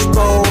like you're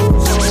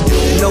supposed.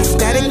 No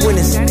static when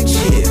it's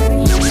chill.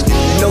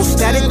 No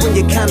static when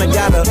you kinda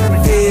gotta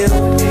feel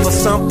for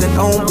something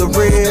on the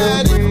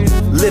real.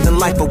 Living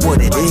life for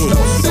what it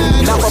is.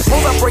 Now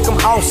suppose I break them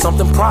off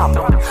something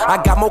proper.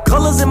 I got more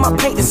colors in my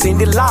paint than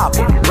Cindy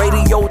Lauper.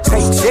 Radio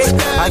tape check.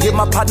 I get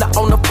my partner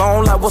on the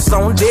phone like what's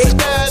on deck.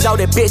 Shout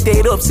that bitch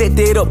that up, set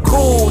that up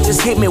cool.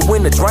 Just hit me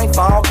when the drink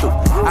fall through.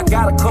 I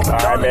got a couple.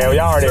 Alright, man,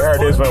 y'all already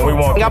heard this one. We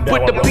won't. I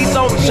put the piece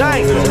on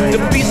chain, the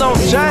piece on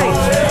chain,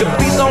 the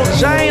piece on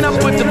chain. I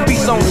put the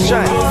piece on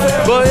chain.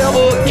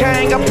 Forever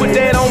king, I put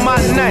that on my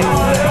name.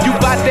 You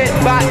bout that,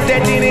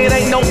 then it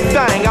ain't no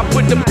thing. I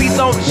put the piece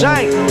on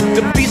chain,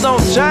 the piece on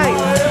chain,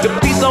 the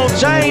piece on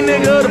chain,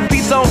 nigga, the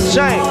piece on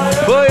chain.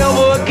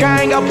 Forever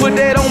king, I put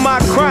that on my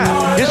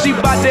crown. If she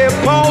bout that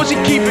pole, she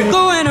keep it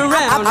going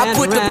around. I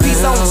put the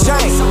piece on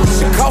chain.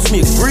 It cost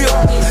me a grip.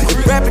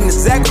 If rapping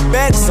is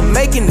acrobatics, I'm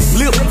making it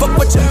flip. Fuck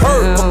what you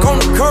heard. Fuck on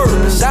the curb.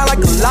 Shine like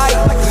a light.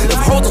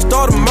 If hoes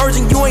start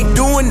emerging, you ain't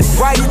doing it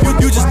right.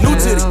 You just new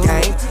to the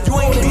game. You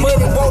ain't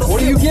What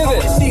do you give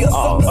it? Way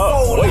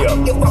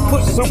up.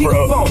 Super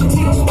up.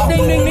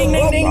 Ding, ding, ding, ding,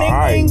 ding, ding.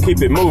 Alright,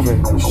 keep it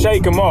moving.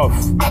 Shake them off.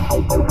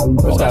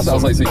 That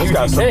sounds like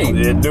UGK.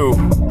 Yeah, dude.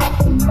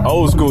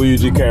 Old school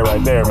UGK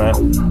right there, man.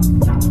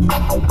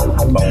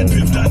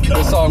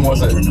 What song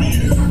was it?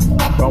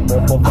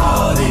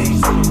 All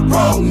these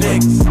broke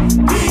niggas,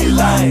 be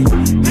lame,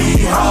 be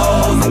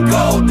hoes and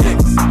gold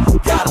dicks.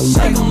 Gotta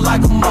shake 'em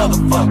like a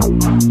motherfucker.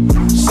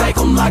 Shake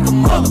 'em like a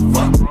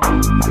motherfucker.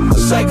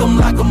 Shake 'em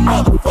like a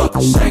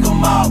motherfucker. Shake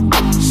 'em off,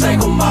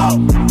 shake 'em off,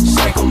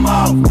 shake 'em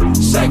off,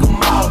 shake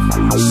 'em off.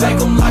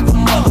 Shake 'em like a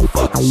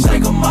motherfucker.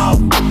 Shake 'em off,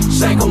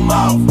 shake 'em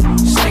off,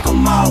 shake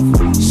 'em off,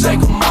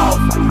 shake 'em off,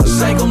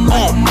 shake 'em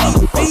like a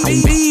motherfucker.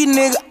 These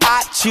nigga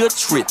out here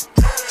trippin'.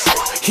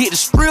 Hit the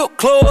strip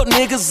club,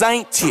 niggas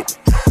ain't tippin'.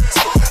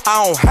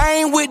 I don't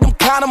hang with them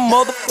kind of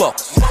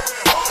motherfuckers.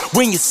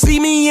 When you see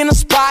me in the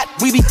spot,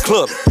 we be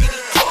clubbing.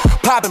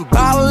 Popping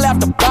bottle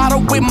after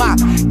bottle with my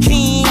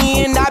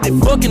kin. I be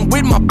fucking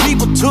with my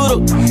people to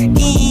the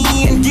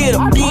end. Get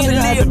up in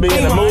I have to be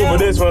in the mood for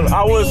this one.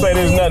 I would say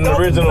there's nothing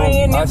original.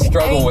 I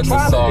struggle with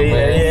this song,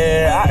 man.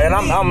 Yeah, and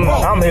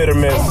I'm hit or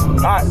miss.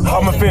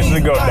 I'm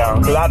officially go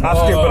down because I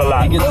skip it a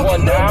lot. He gets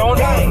one down.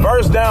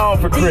 First down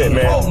for Crib,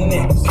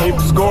 man. Keep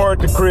the score at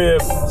the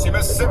Crib.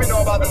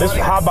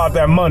 How about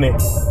that money?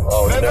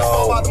 Oh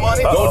no!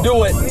 Don't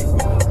do it.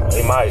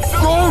 He might.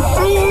 How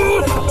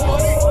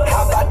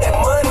about that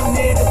money,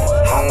 nigga?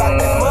 How about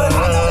that money?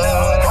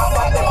 How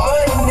about that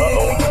money,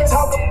 nigga?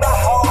 Talk about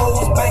hoes,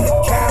 bank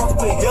accounts,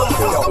 we help.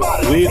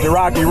 Lead the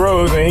rocky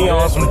roads, and he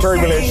on some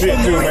turbulent shit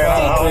too, man.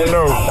 I don't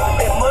know.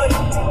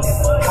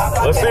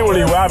 Let's see what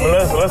he rapping.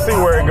 Let's see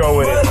where it go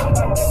with it.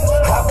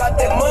 How about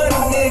that money,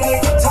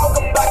 nigga? Talk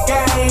about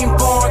game,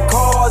 foreign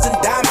cars, and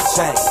diamond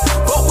chains.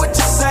 But what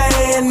you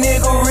saying,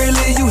 nigga?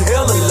 Really, you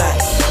hella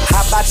lame.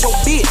 How about your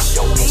bitch?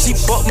 She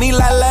fucked me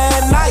like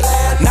last night.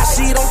 Now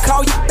she don't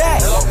call you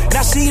back.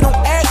 Now she don't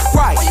act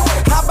right.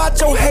 How about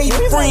your hate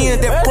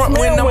friend that front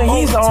when when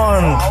he's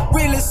on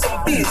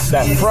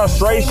that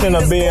frustration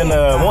of being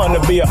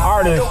wanting to be an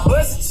artist,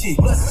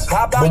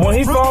 but when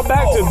he fall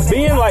back to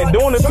being like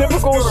doing the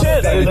typical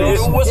shit, it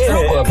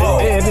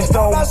just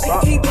don't.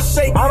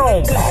 I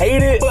don't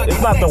hate it.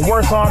 It's not the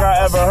worst song I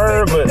ever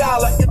heard, but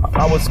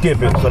I would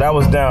skip it. So that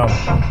was down.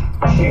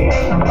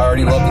 I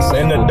already love the sample.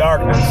 In the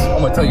darkness.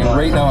 I'm gonna tell you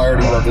right now, I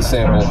already love the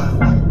sample.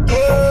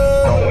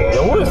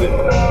 Yo, what is it?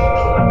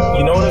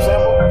 You know the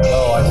sample?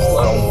 No, I just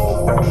love it.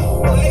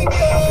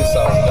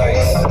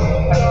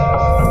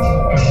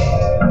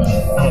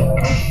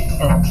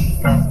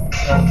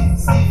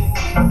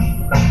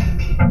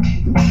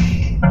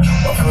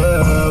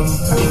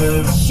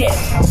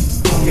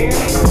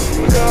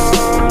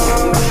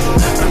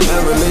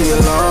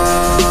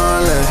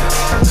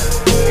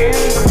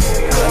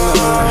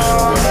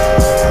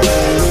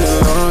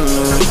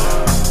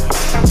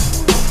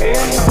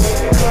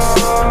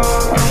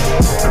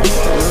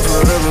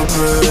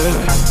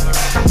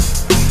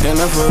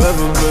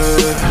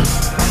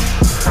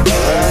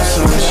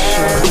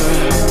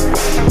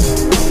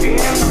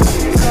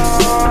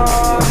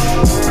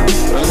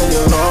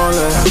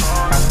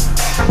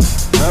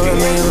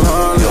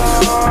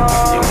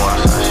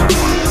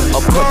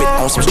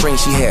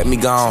 had me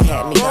gone.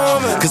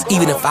 Cause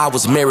even if I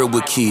was married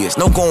with kids,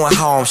 no going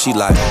home, she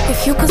like,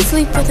 if you could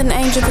sleep with an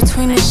angel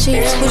between the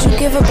sheets, would you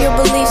give up your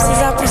beliefs as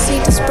I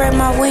proceed to spread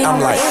my wings? I'm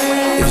like,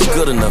 if it's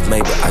good enough,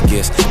 maybe, I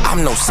guess.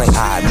 I'm no saint,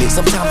 I admit.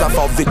 Sometimes I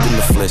fall victim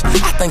to flesh.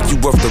 I think you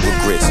worth the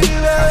regrets.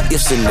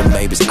 Ifs and the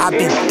maybes, I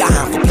be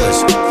dying for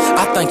pleasure.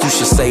 I think you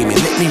should save me,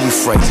 let me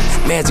rephrase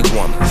it. Magic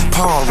woman,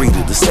 palm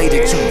reader, to say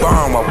that you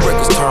burn while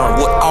records turn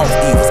what off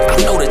evils. I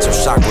know that your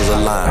chakras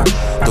align.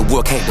 The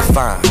world can't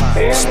define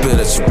the spirit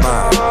that you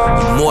bind.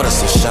 You more than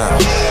sunshine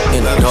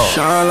in the dark.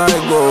 Shine like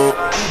gold.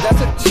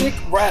 That's a chick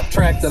rap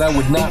track that I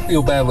would not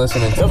feel bad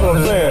listening to. That's what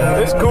I'm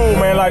saying. It's cool,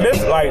 man.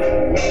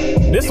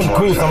 This some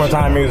cool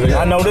summertime music.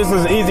 I know this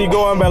is easy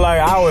going, but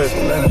like if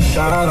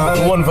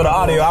it wasn't for the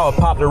audio, I would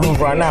pop the roof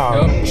right now.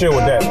 Yep. Chill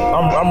with that.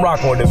 I'm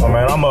rocking with this one,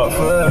 man. I'm up.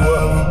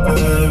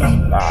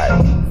 Alright.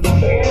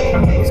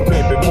 Let's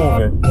keep it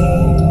moving.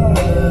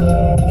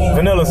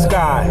 Vanilla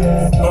Sky.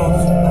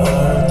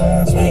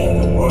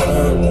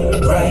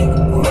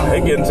 They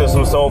get into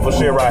some soulful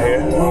shit right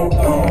here.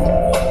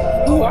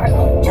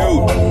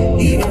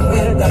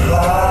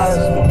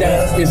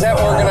 Is that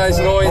organized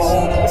noise?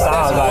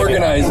 That's like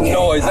organized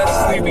noise. That's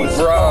Sleepy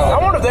Brown. I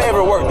wonder if they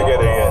ever worked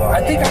together yet.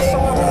 I think I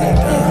saw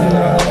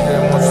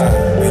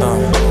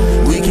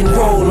it. We can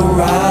roll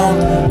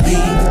around, beat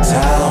the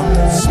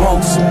town,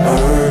 smoke some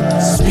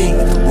herb, speak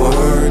the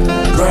word,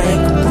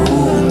 drink a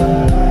brew.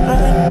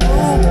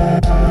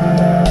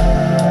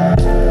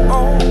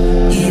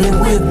 Even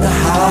with the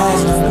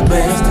highs, the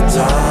best of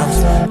times,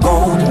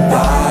 golden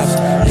vibes,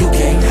 you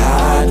can't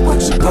hide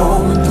what you're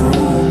going through.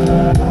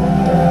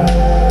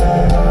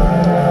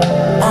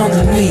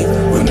 Underneath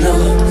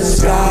vanilla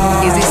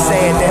sky. Is it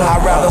sad that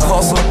I'd rather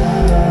hustle?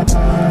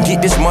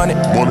 Get this money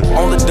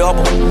on the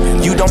double.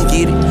 You don't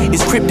get it.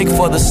 It's cryptic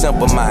for the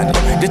simple-minded.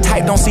 The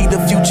type don't see the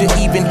future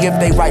even if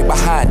they right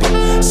behind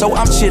it. So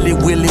I'm chilly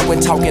willy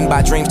when talking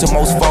about dreams to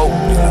most folk.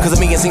 Cause a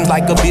million seems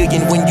like a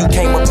billion when you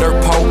came up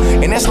dirt poor.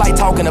 And that's like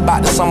talking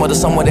about the summer to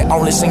someone that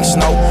only sings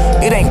snow.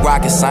 It ain't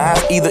rocket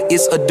science. Either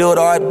it's a dud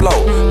or it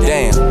blow.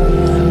 Damn,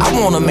 I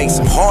wanna make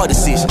some hard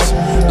decisions.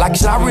 Like,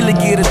 should I really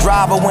get a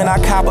driver when I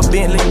cop a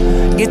Bentley?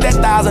 Is that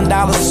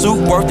 $1,000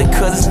 suit worth it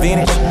cause it's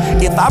vintage?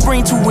 If I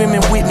bring 2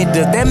 women with me,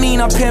 does that mean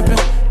I'm pimping?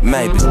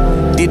 Maybe.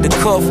 Did the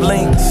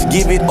cufflinks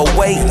give it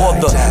away or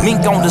the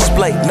mink on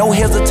display? No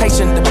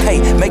hesitation to pay,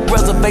 make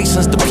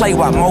reservations to play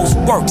while most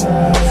work.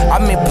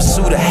 I'm in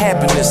pursuit of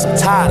happiness, I'm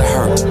tired of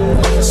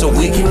her. So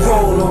we can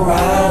roll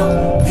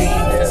around, beat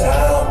the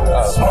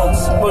town, smoke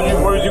some.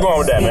 Where you going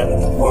with that, man?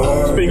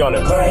 Speak on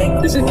it.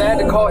 Is it bad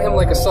to call him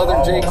like a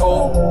Southern J.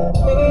 Cole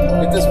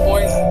at this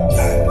point?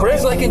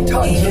 He's like in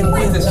touch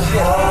with this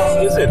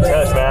shit. He's in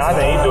touch, man. I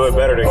think he do it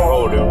better than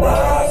Cole do.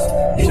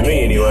 To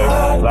me, anyway.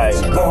 Like,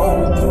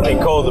 I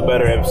think Cole's a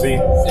better MC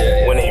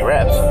when he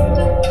raps.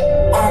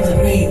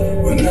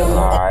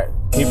 Alright,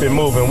 keep it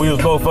moving.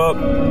 Wheels both up.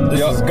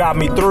 This has got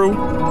me through.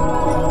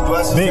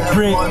 Big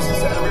Creek.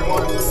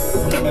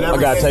 I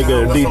gotta take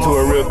a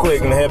detour real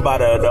quick and head by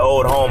the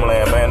old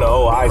homeland, man, the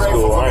old high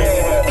school. I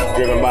ain't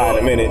driven by in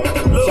a minute.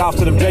 Shout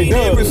to the J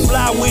Dubs. Every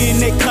flower in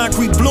that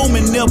concrete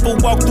blooming, never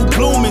walked through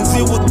bloomings,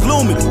 it was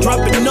glooming.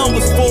 Dropping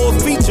numbers for a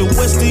feature,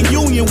 Western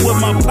Union with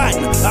my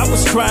partner. I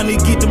was trying to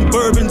get them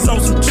bourbons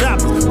on some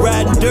choppers,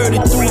 riding dirty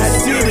through the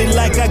city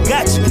like I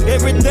got you.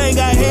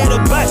 Everything I had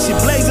about you,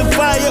 blazing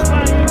fire.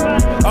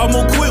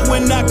 I'ma quit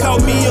when I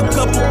caught me a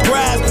couple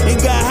brides and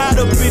got hot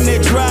up in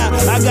that drive.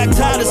 I got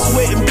tired of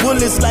sweating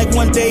bullets like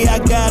one day I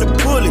gotta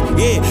pull it.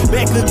 Yeah,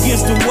 back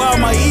against the wall,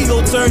 my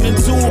ego turned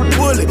into a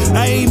bullet.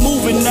 I ain't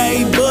moving,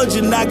 I ain't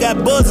budging. I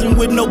got buzzing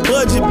with no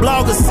budget.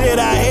 Blogger said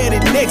I had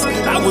it next.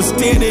 I was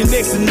standing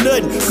next to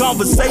nothing.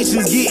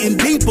 Conversations getting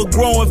deeper,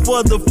 growing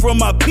further from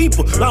my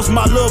people. Lost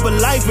my love of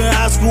life in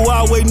high school. I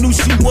always knew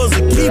she was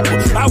a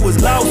keeper. I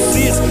was lost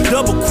since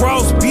double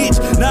cross, bitch.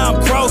 Now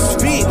I'm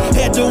CrossFit.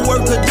 Had to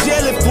work a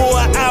jelly for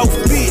an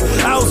outfit.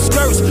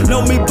 Outskirts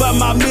know me by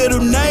my middle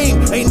name.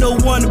 Ain't no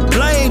one to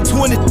blame.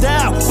 20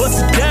 down,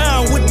 bust it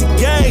down with the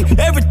game.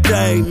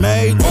 Everything,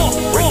 man.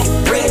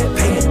 Red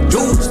painted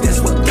dudes, that's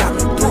what got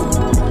me through.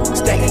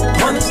 Stacking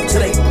hundreds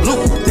till they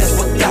blue, that's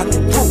what got me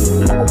through.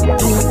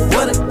 Do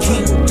what a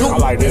king do. I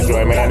like this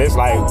joint, man. This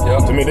like,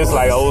 to me, this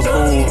like old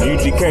school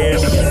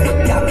UGK-ish. That's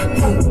what got me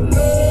through.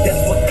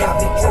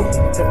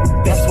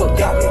 That's what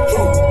got me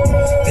through.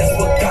 That's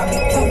what got me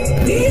through.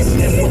 This,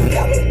 that's what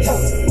got me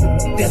through.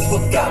 That's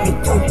what got me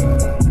through.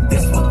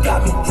 That's what got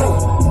me through.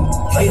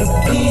 Play the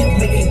field,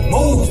 making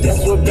moves,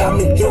 that's what got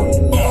me through.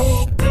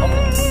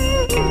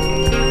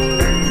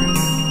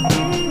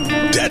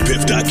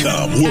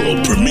 DatPiff.com world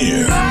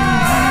premiere.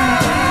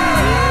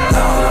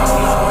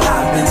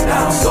 I've been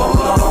down so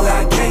long,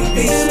 I can't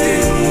be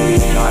still.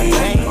 No, I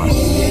can't.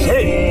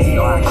 Hey.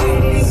 No, I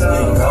can't be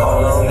still.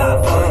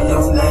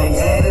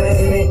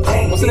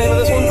 What's the name of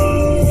this one?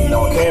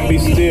 Can't Be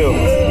Still.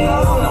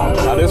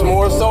 Now, there's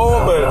more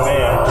soul, but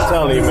man, I'm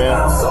telling you, man,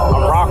 I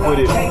rock with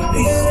it.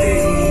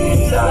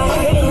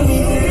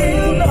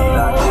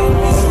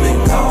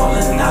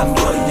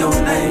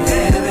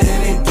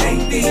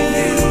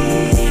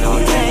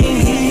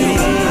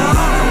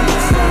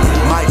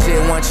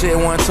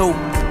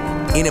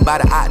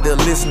 anybody out there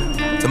listening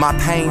to my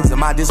pains and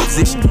my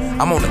disposition,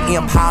 I'm on an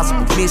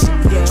impossible mission,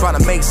 trying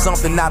to make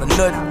something out of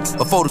nothing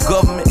before the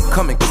government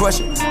come and crush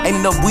it. Ain't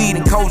enough weed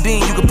and codeine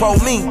you can pour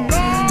me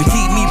to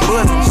keep me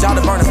buzzing. Shout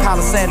to burning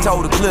Palo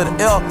Santo to clear the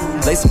air.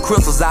 Lay some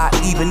crystals out,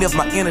 even if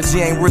my energy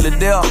ain't really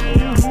there.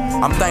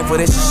 I'm thankful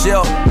that she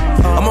shell.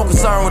 I'm more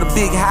concerned with a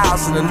big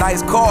house and a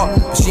nice car,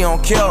 but she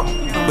don't care.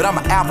 But I'm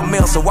an alpha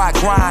male, so I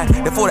grind.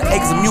 And for the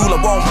eggs and mule, I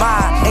won't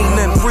mind. Ain't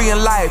nothing free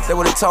in life, that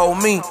what they told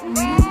me.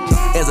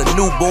 As a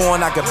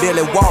newborn, I could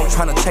barely walk,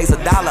 trying to chase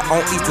 $1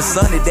 on Easter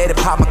Sunday. Daddy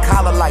pop my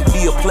collar like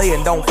be a player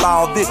and don't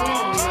fall victim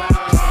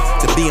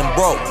to being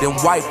broke. Them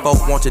white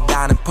folk want you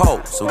down and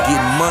poke, so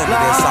getting money,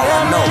 that's all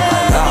I know.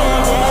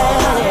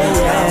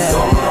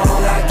 So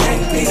long, I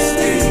can't be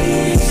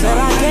still. Said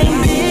I can't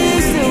be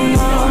still,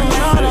 no.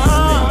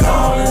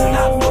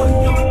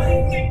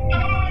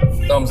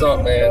 Thumbs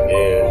up, man.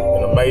 Yeah,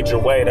 in a major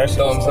way. That's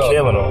thumbs up.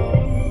 Killing them.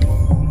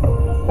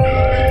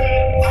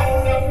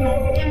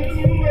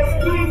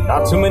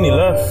 Not too many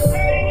left.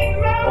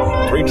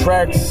 3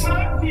 tracks.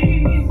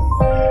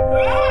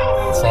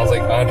 Sounds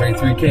like Andre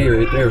 3K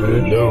right there,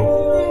 man.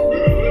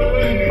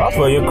 Dude. I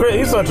swear,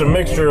 he's such a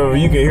mixture of,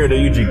 you can hear the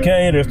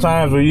UGK, there's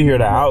times where you hear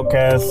the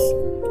Outkast.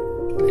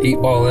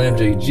 8Ball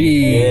MJG.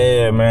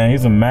 Yeah, man,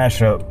 he's a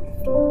mashup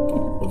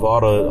of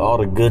all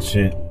the good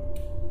shit.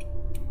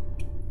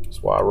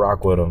 That's why I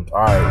rock with him.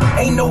 All right,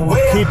 Ain't no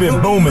way. Keep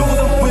it booming.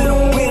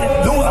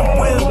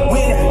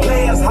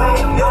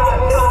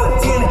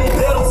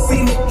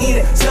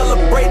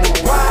 Celebrate the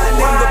grind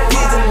and the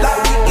vision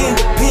like we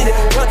independent.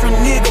 Country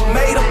nigga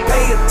made them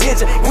pay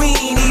attention. We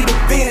ain't even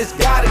finished.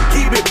 Gotta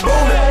keep it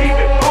booming. Keep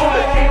it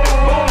booming. Keep it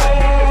booming.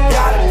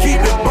 Gotta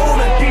keep it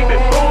booming. Keep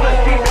it booming.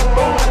 Keep it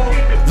booming.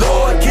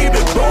 Lord, keep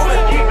it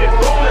booming. Keep it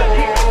booming.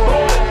 Keep it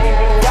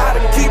booming.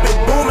 Gotta keep it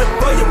booming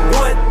for you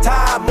one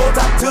time.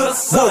 Multi to the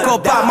sun.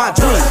 Woke up out my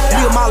dream,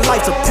 live my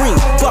life supreme.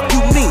 Fuck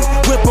you mean?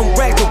 Went from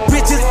rags to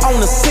riches on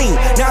the scene.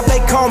 Now they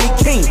call me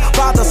king.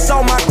 Father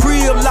saw my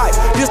crib life.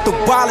 This the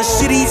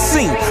wildest shit he's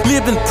seen.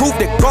 Living proof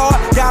that God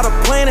got a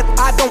plan if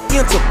I don't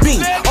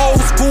intervene.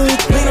 Old school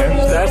cleaner.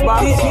 That's my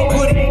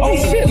Oh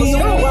shit, let's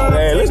go.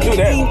 Hey, let's do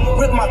that.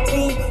 With my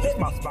team. That's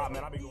my spot,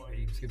 man. I'll be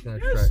going. Skip that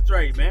It's track.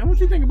 straight, man. What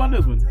you think about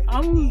this one?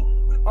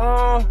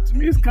 To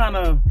me, it's kind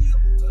of.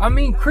 I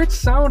mean, Crit's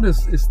sound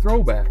is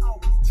throwback.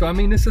 So, I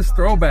mean, this is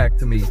throwback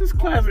to me. This is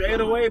classic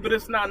 808, but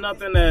it's not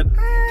nothing that.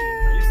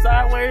 You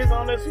sideways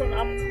on this one?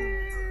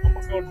 I'm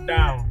gonna go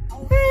down.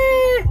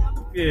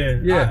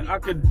 Yeah. I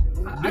could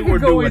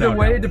go either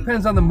way. It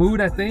depends on the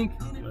mood, I think.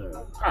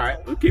 All right,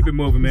 we'll keep it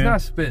moving, man. He's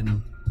not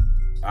spitting.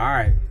 All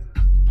right.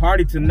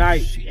 Party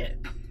tonight. Shit.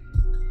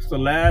 It's the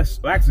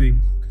last, actually,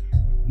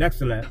 next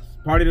to last.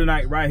 Party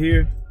tonight right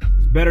here.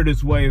 It's Better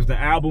This Way is the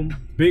album.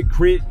 Big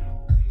Crit,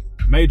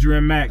 Major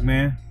and Mac,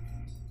 man.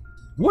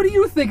 What do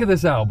you think of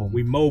this album?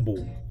 We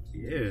mobile.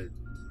 Yeah.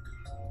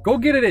 Go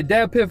get it at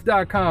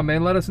dadpiff.com,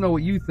 man. Let us know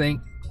what you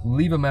think.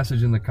 Leave a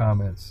message in the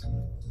comments.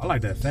 I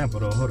like that sample,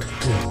 though. Hold on.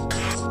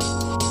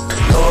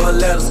 Lord,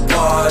 let us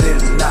party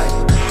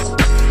tonight.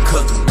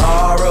 Cause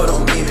tomorrow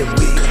don't mean that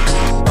we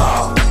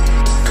fall.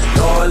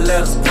 Lord,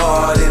 let us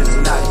party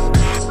tonight.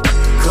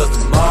 Cause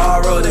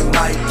tomorrow they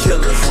might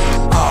kill us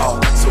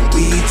all. So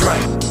we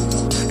drink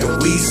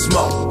and we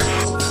smoke.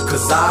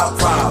 Cause our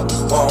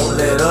problems won't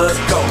let us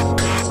go.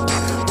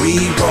 We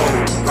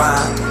roll,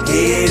 grind,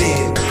 head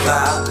in the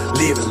cloud.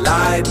 Living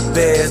life the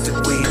best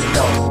that we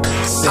know.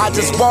 I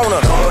just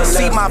wanna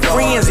see my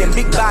friends in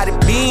big body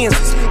Benz,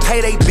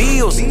 pay they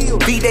bills,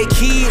 feed they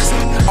kids.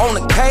 On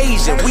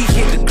occasion, we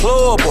hit the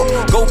club or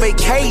go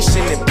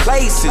vacation in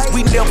places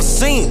we never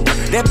seen.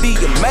 That be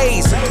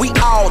amazing. We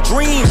all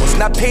dreamers,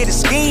 not petty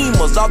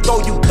schemers. Although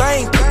you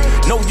think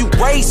it, know you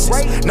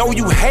racist, know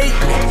you hate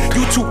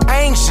me. You too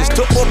anxious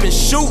to up and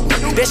shoot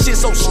me. That shit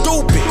so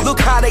stupid. Look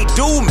how they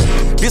do me.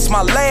 This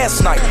my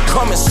last night.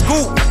 Come and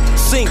scoop me,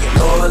 sing it.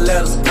 Lord,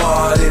 let us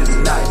party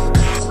tonight.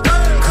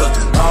 Cause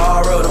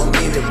tomorrow don't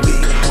mean that we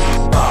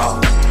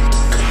fall.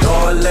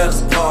 Lord, let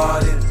us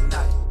party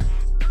tonight.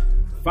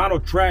 Final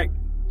track,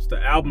 it's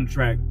the album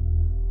track.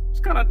 It's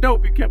kind of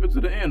dope. You kept it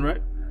to the end,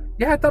 right?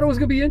 Yeah, I thought it was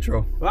gonna be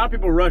intro. A lot of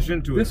people rush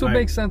into it. This would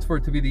make sense for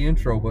it to be the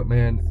intro, but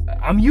man,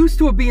 I'm used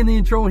to it being the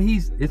intro, and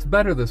it's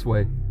better this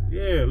way.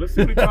 Yeah, let's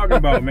see what he's talking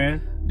about, man.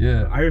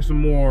 Yeah. I hear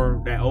some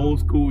more that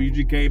old school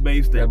UGK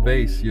bass. That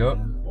bass, yup.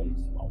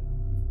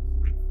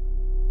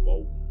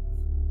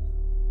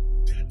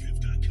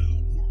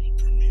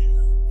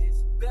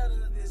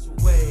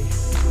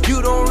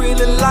 You don't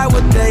really like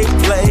what they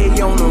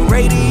play on the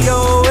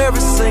radio every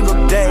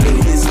single day.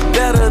 It's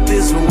better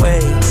this way.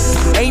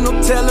 Ain't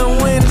no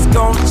telling when it's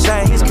gonna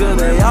change, cause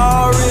they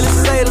all really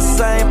say the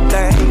same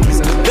thing. It's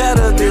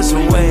better this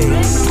way.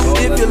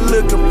 If you're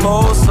looking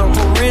for some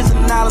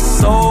original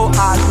soul,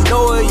 I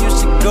know where you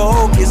should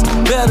go. It's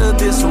better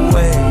this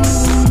way.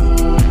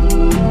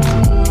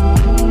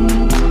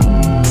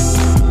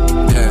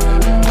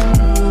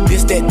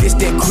 This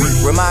that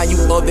creep, remind remind you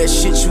of that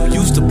shit you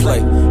used to play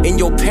in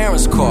your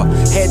parents' car.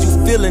 Had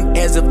you feeling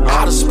as if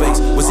outer space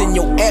was in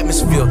your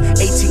atmosphere.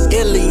 AT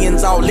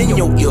aliens all in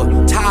your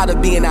ear. Tired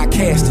of being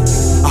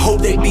outcasted. I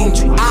hope they beamed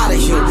you out of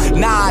here.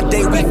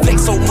 Nowadays we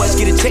flex so much,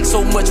 get a check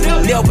so much, we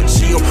never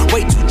chill.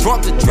 Way too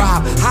drunk to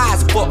drive, high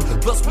as fuck.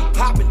 Plus we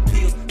popping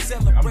pills.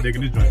 I'm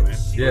digging this joint, man.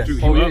 Yeah.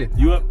 You up?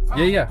 You up?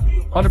 Yeah.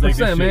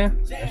 100%,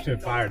 man. That shit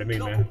fire to me,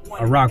 man.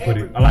 I rock with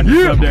it. I like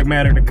the subject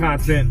matter, the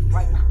content,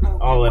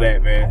 all of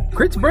that, man.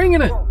 Crit's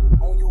bringing it.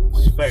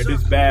 Let's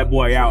this bad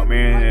boy out,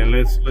 man, and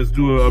let's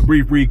do a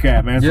brief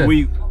recap, man. So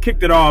we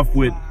kicked it off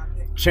with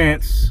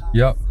Chance,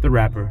 the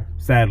rapper.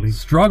 Sadly,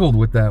 struggled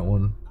with that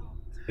one.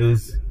 It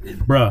was,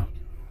 bruh.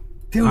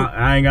 Dude,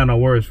 I ain't got no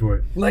words for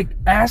it. Like,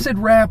 Acid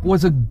Rap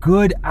was a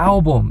good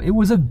album. It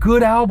was a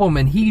good album,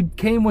 and he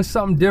came with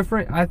something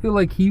different. I feel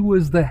like he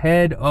was the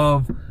head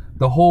of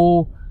the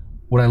whole,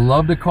 what I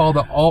love to call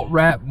the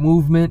alt-rap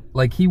movement.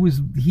 Like, he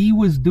was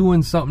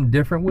doing something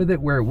different with it,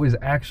 where it was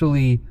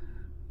actually,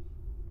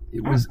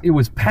 it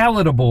was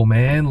palatable,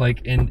 man.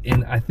 Like, and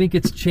I think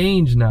it's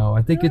changed now.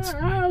 I think it's.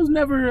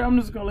 I'm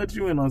just gonna let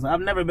you in on this.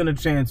 I've never been a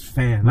Chance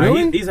fan.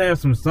 Really? Like, he's had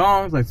some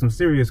songs, like some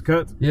serious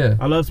cuts. Yeah.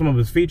 I love some of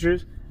his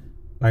features.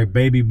 Like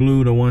Baby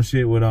Blue, the one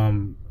shit with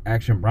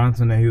Action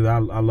Bronson that I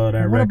love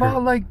that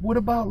record. What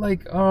about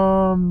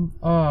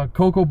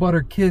Cocoa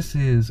Butter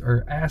Kisses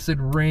or Acid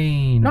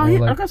Rain? No, or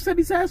like I said,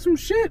 he's had some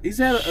shit. He's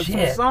had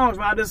some songs,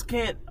 but I just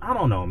can't. I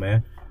don't know,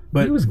 man.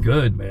 But he was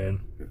good, man.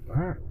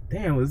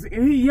 Damn, was he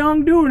a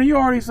young dude? And you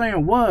already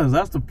saying was?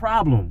 That's the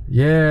problem.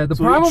 Yeah, the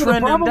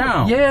problem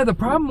down. Yeah, the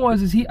problem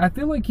was I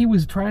feel like he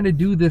was trying to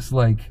do this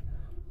like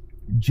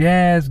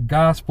jazz,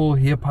 gospel,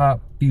 hip hop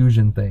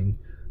fusion thing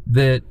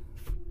that.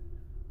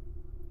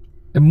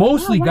 And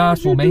mostly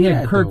gospel, man. He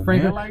had Kirk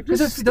Franklin. Like,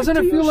 doesn't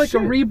it feel like a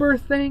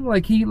rebirth thing?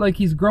 Like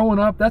he's growing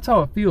up. That's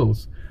how it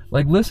feels.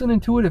 Like listening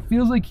to it, it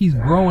feels like he's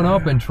growing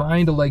up and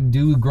trying to like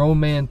do grown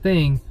man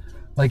thing.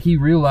 Like he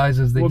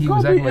realizes that he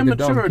was acting like a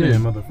dumb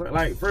kid.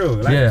 Like for real.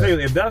 Like,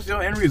 if that's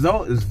your end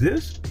result, is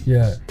this?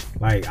 Yeah.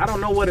 Like I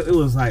don't know what it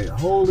was like.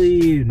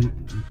 Holy,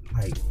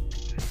 like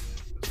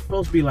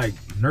supposed to be like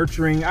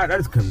nurturing. I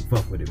just couldn't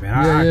fuck with it, man.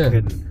 I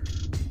couldn't.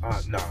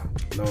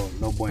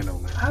 No bueno,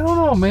 man. I don't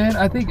know, man.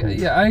 I think,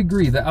 I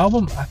agree. The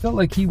album, I felt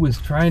like he was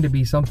trying to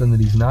be something that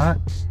he's not.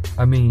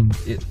 I mean,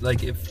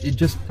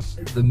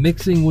 the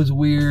mixing was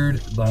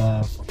weird.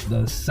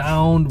 The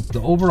sound,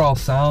 the overall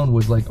sound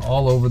was like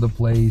all over the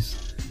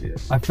place. Yeah.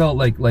 I felt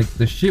like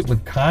the shit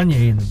with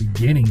Kanye in the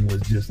beginning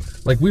was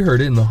just like we heard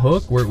it in the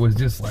hook where it was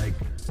just like,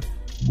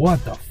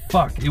 what the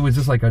fuck? It was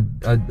just like a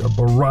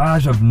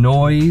barrage of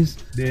noise.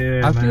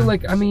 Yeah, I feel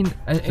like, I mean,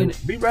 and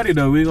be ready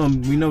though. We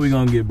know we're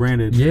gonna get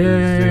branded.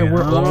 Yeah,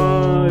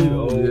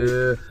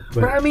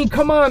 But I mean,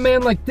 come on,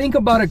 man. Like, think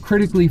about it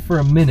critically for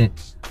a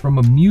minute. From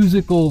a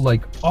musical,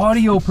 like,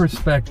 audio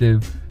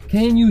perspective,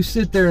 can you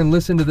sit there and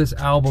listen to this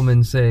album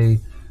and say,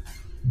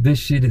 this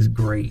shit is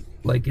great?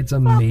 Like, it's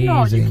amazing.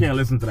 No, you can't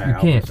listen to that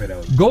album. You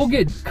can't. Go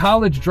get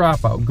College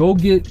Dropout. Go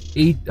get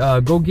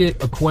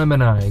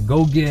Aquemini.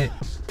 Go get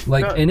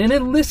and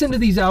then listen to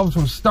these albums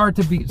from start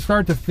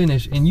to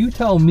finish, and you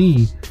tell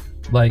me,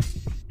 like.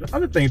 The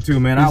other thing too,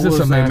 man, I will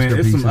say, man,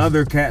 it's some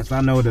other cats I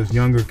know that's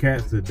younger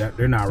cats that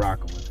they're not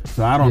rocking with it.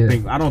 So I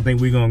don't think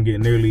we're gonna get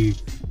nearly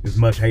as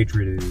much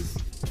hatred as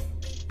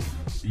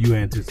you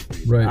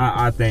anticipate. Right.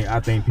 I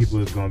think people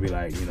is gonna be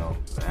like,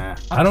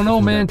 I don't know,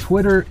 man.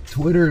 Twitter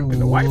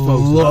the white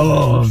folks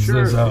loves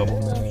this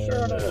album,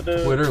 man.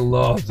 Twitter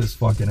loves this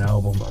fucking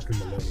album.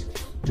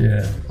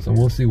 Yeah. So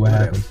we'll see what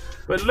happens.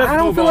 But let's I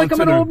don't feel like I'm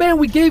an old man.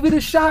 We gave it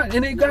a shot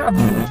and it got. He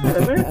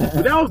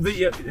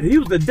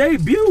was the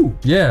debut.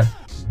 Yeah.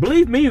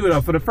 Believe me,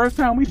 for the first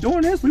time we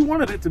doing this, we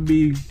wanted it to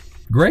be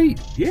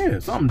great. Yeah,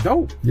 something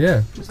dope.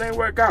 Yeah. This ain't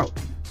work out.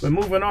 But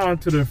moving on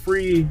to the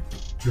free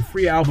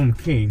album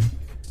king.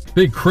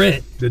 Big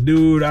Crit. The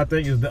dude I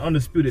think is the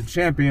undisputed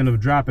champion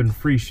of dropping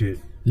free shit.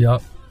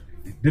 Yep.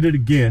 Did it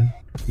again.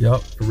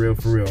 Yep. For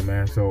real,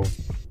 man. So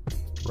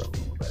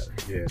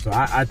yeah, so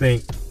I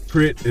think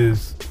Crit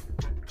is.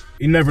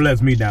 He never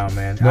lets me down,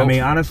 man. Nope. I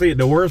mean, honestly,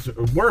 the worst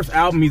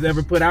album he's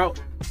ever put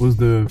out was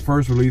the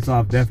first release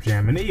off Def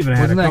Jam, and it even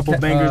had a couple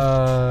bangers.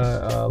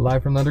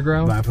 Live from the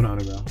Underground. Live from the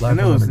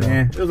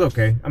Underground. It was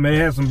okay. I mean, it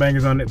had some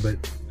bangers on it, but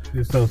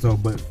it's so.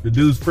 But the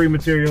dude's free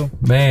material,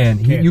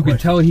 man, you can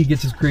tell he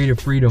gets his creative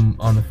freedom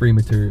on the free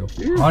material,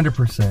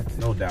 100%,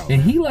 no doubt.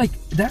 And he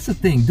that's the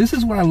thing. This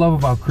is what I love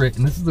about Crit,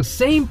 and this is the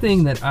same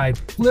thing that I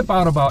flip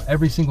out about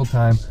every single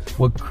time.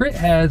 What Crit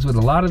has with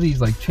a lot of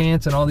these like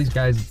Chance and all these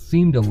guys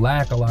seem to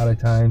lack a lot of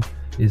times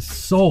is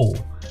soul.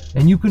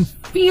 And you can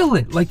feel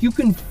it. Like, you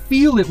can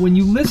feel it when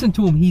you listen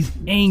to him. He's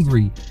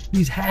angry.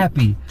 He's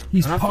happy.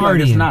 He's partying. Like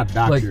it's not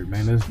doctored,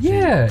 man. It's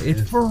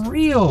for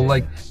real. Yeah.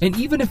 Like, and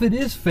even if it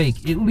is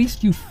fake, at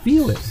least you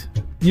feel it.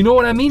 You know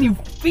what I mean? You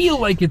feel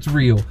like it's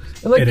real.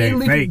 Like, it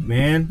ain't fake,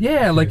 man.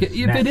 Yeah, like if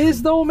it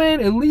is though, man,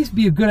 at least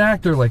be a good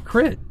actor like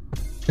Crit.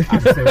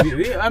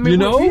 I mean, You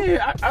know?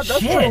 yeah, that's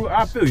true.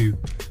 I feel you.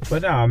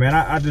 But no, man,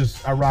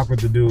 I rock with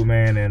the dude,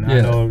 man, and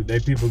I know they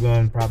people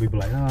gonna probably be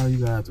like, oh,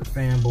 you guys are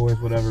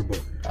fanboys, whatever.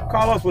 But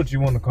call us what you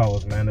want to call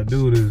us, man. The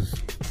dude is,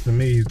 to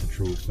me, he's the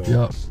truth.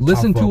 So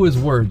listen to his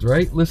words,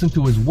 right? Listen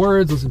to his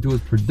words. Listen to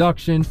his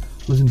production.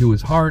 Listen to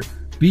his heart.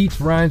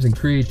 Beats, rhymes, and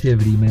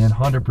creativity, man.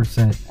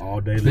 100%.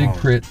 All day long. Big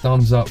Crit,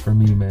 thumbs up for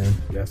me, man.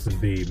 Yes,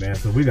 indeed, man.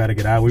 So we got to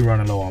get out. We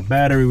running low on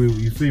battery.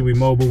 You see, we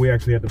mobile. We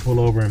actually had to pull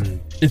over and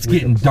it's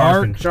getting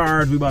dark. And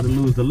charge. We about to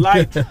lose the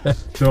light.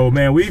 So,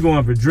 man, we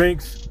going for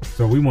drinks.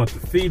 So we want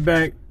the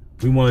feedback.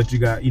 We want you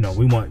guys,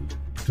 we want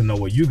to know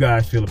what you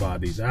guys feel about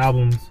these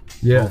albums.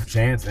 Yeah. Both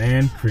Chance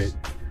and Crit.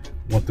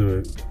 Want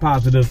the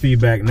positive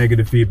feedback,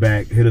 negative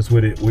feedback. Hit us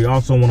with it. We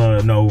also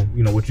want to know,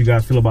 what you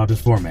guys feel about this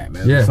format,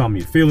 man. Is there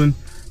something you're feeling?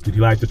 Did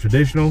you like the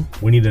traditional?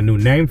 We need a new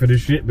name for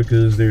this shit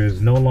because there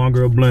is no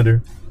longer a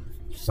blender.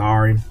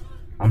 Sorry.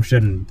 I'm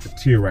shedding a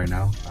tear right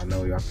now. I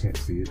know y'all can't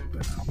see it,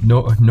 but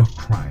no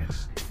crying.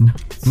 No,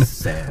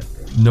 sad.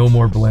 No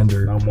more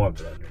blender. No more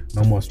blender.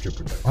 No more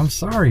stripper. I'm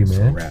sorry,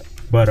 man. Rap.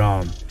 But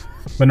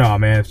no,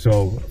 man.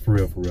 So for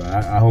real.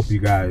 I hope you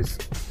guys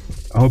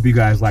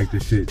like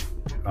this shit.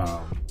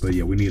 But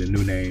yeah, we need a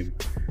new name.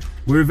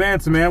 We're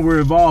advancing, man. We're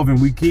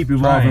evolving. We keep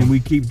evolving. We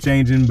keep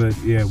changing. But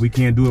yeah, we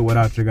can't do it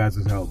without your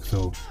guys' help.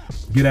 So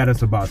get at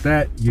us about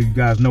that. You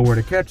guys know where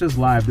to catch us.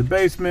 Live the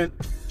Basement.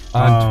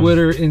 On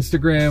Twitter,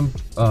 Instagram,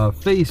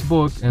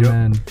 Facebook, and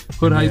then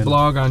Hood Hype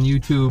Blog on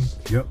YouTube.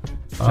 Yep.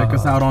 Check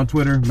us out on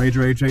Twitter,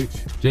 Major HH.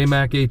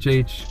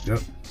 JMacHH. Yep.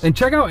 And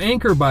check out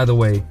Anchor, by the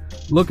way.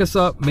 Look us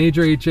up,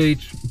 Major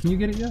HH. Can you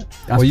get it yet?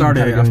 I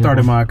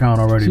started my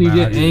account already. So you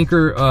get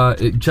Anchor.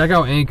 Check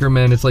out Anchor,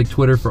 man. It's like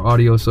Twitter for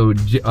audio. So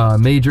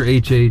Major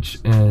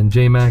HH and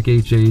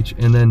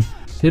JMacHH, and then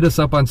hit us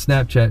up on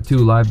Snapchat too.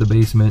 Live the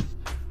Basement.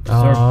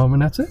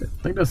 And that's it.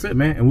 I think that's it,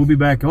 man. And we'll be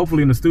back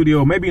hopefully in the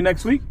studio maybe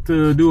next week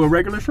to do a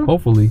regular show.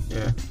 Hopefully.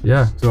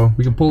 Yeah. So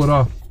we can pull it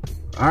off.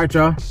 All right,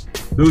 y'all.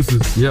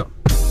 Deuces. Yep.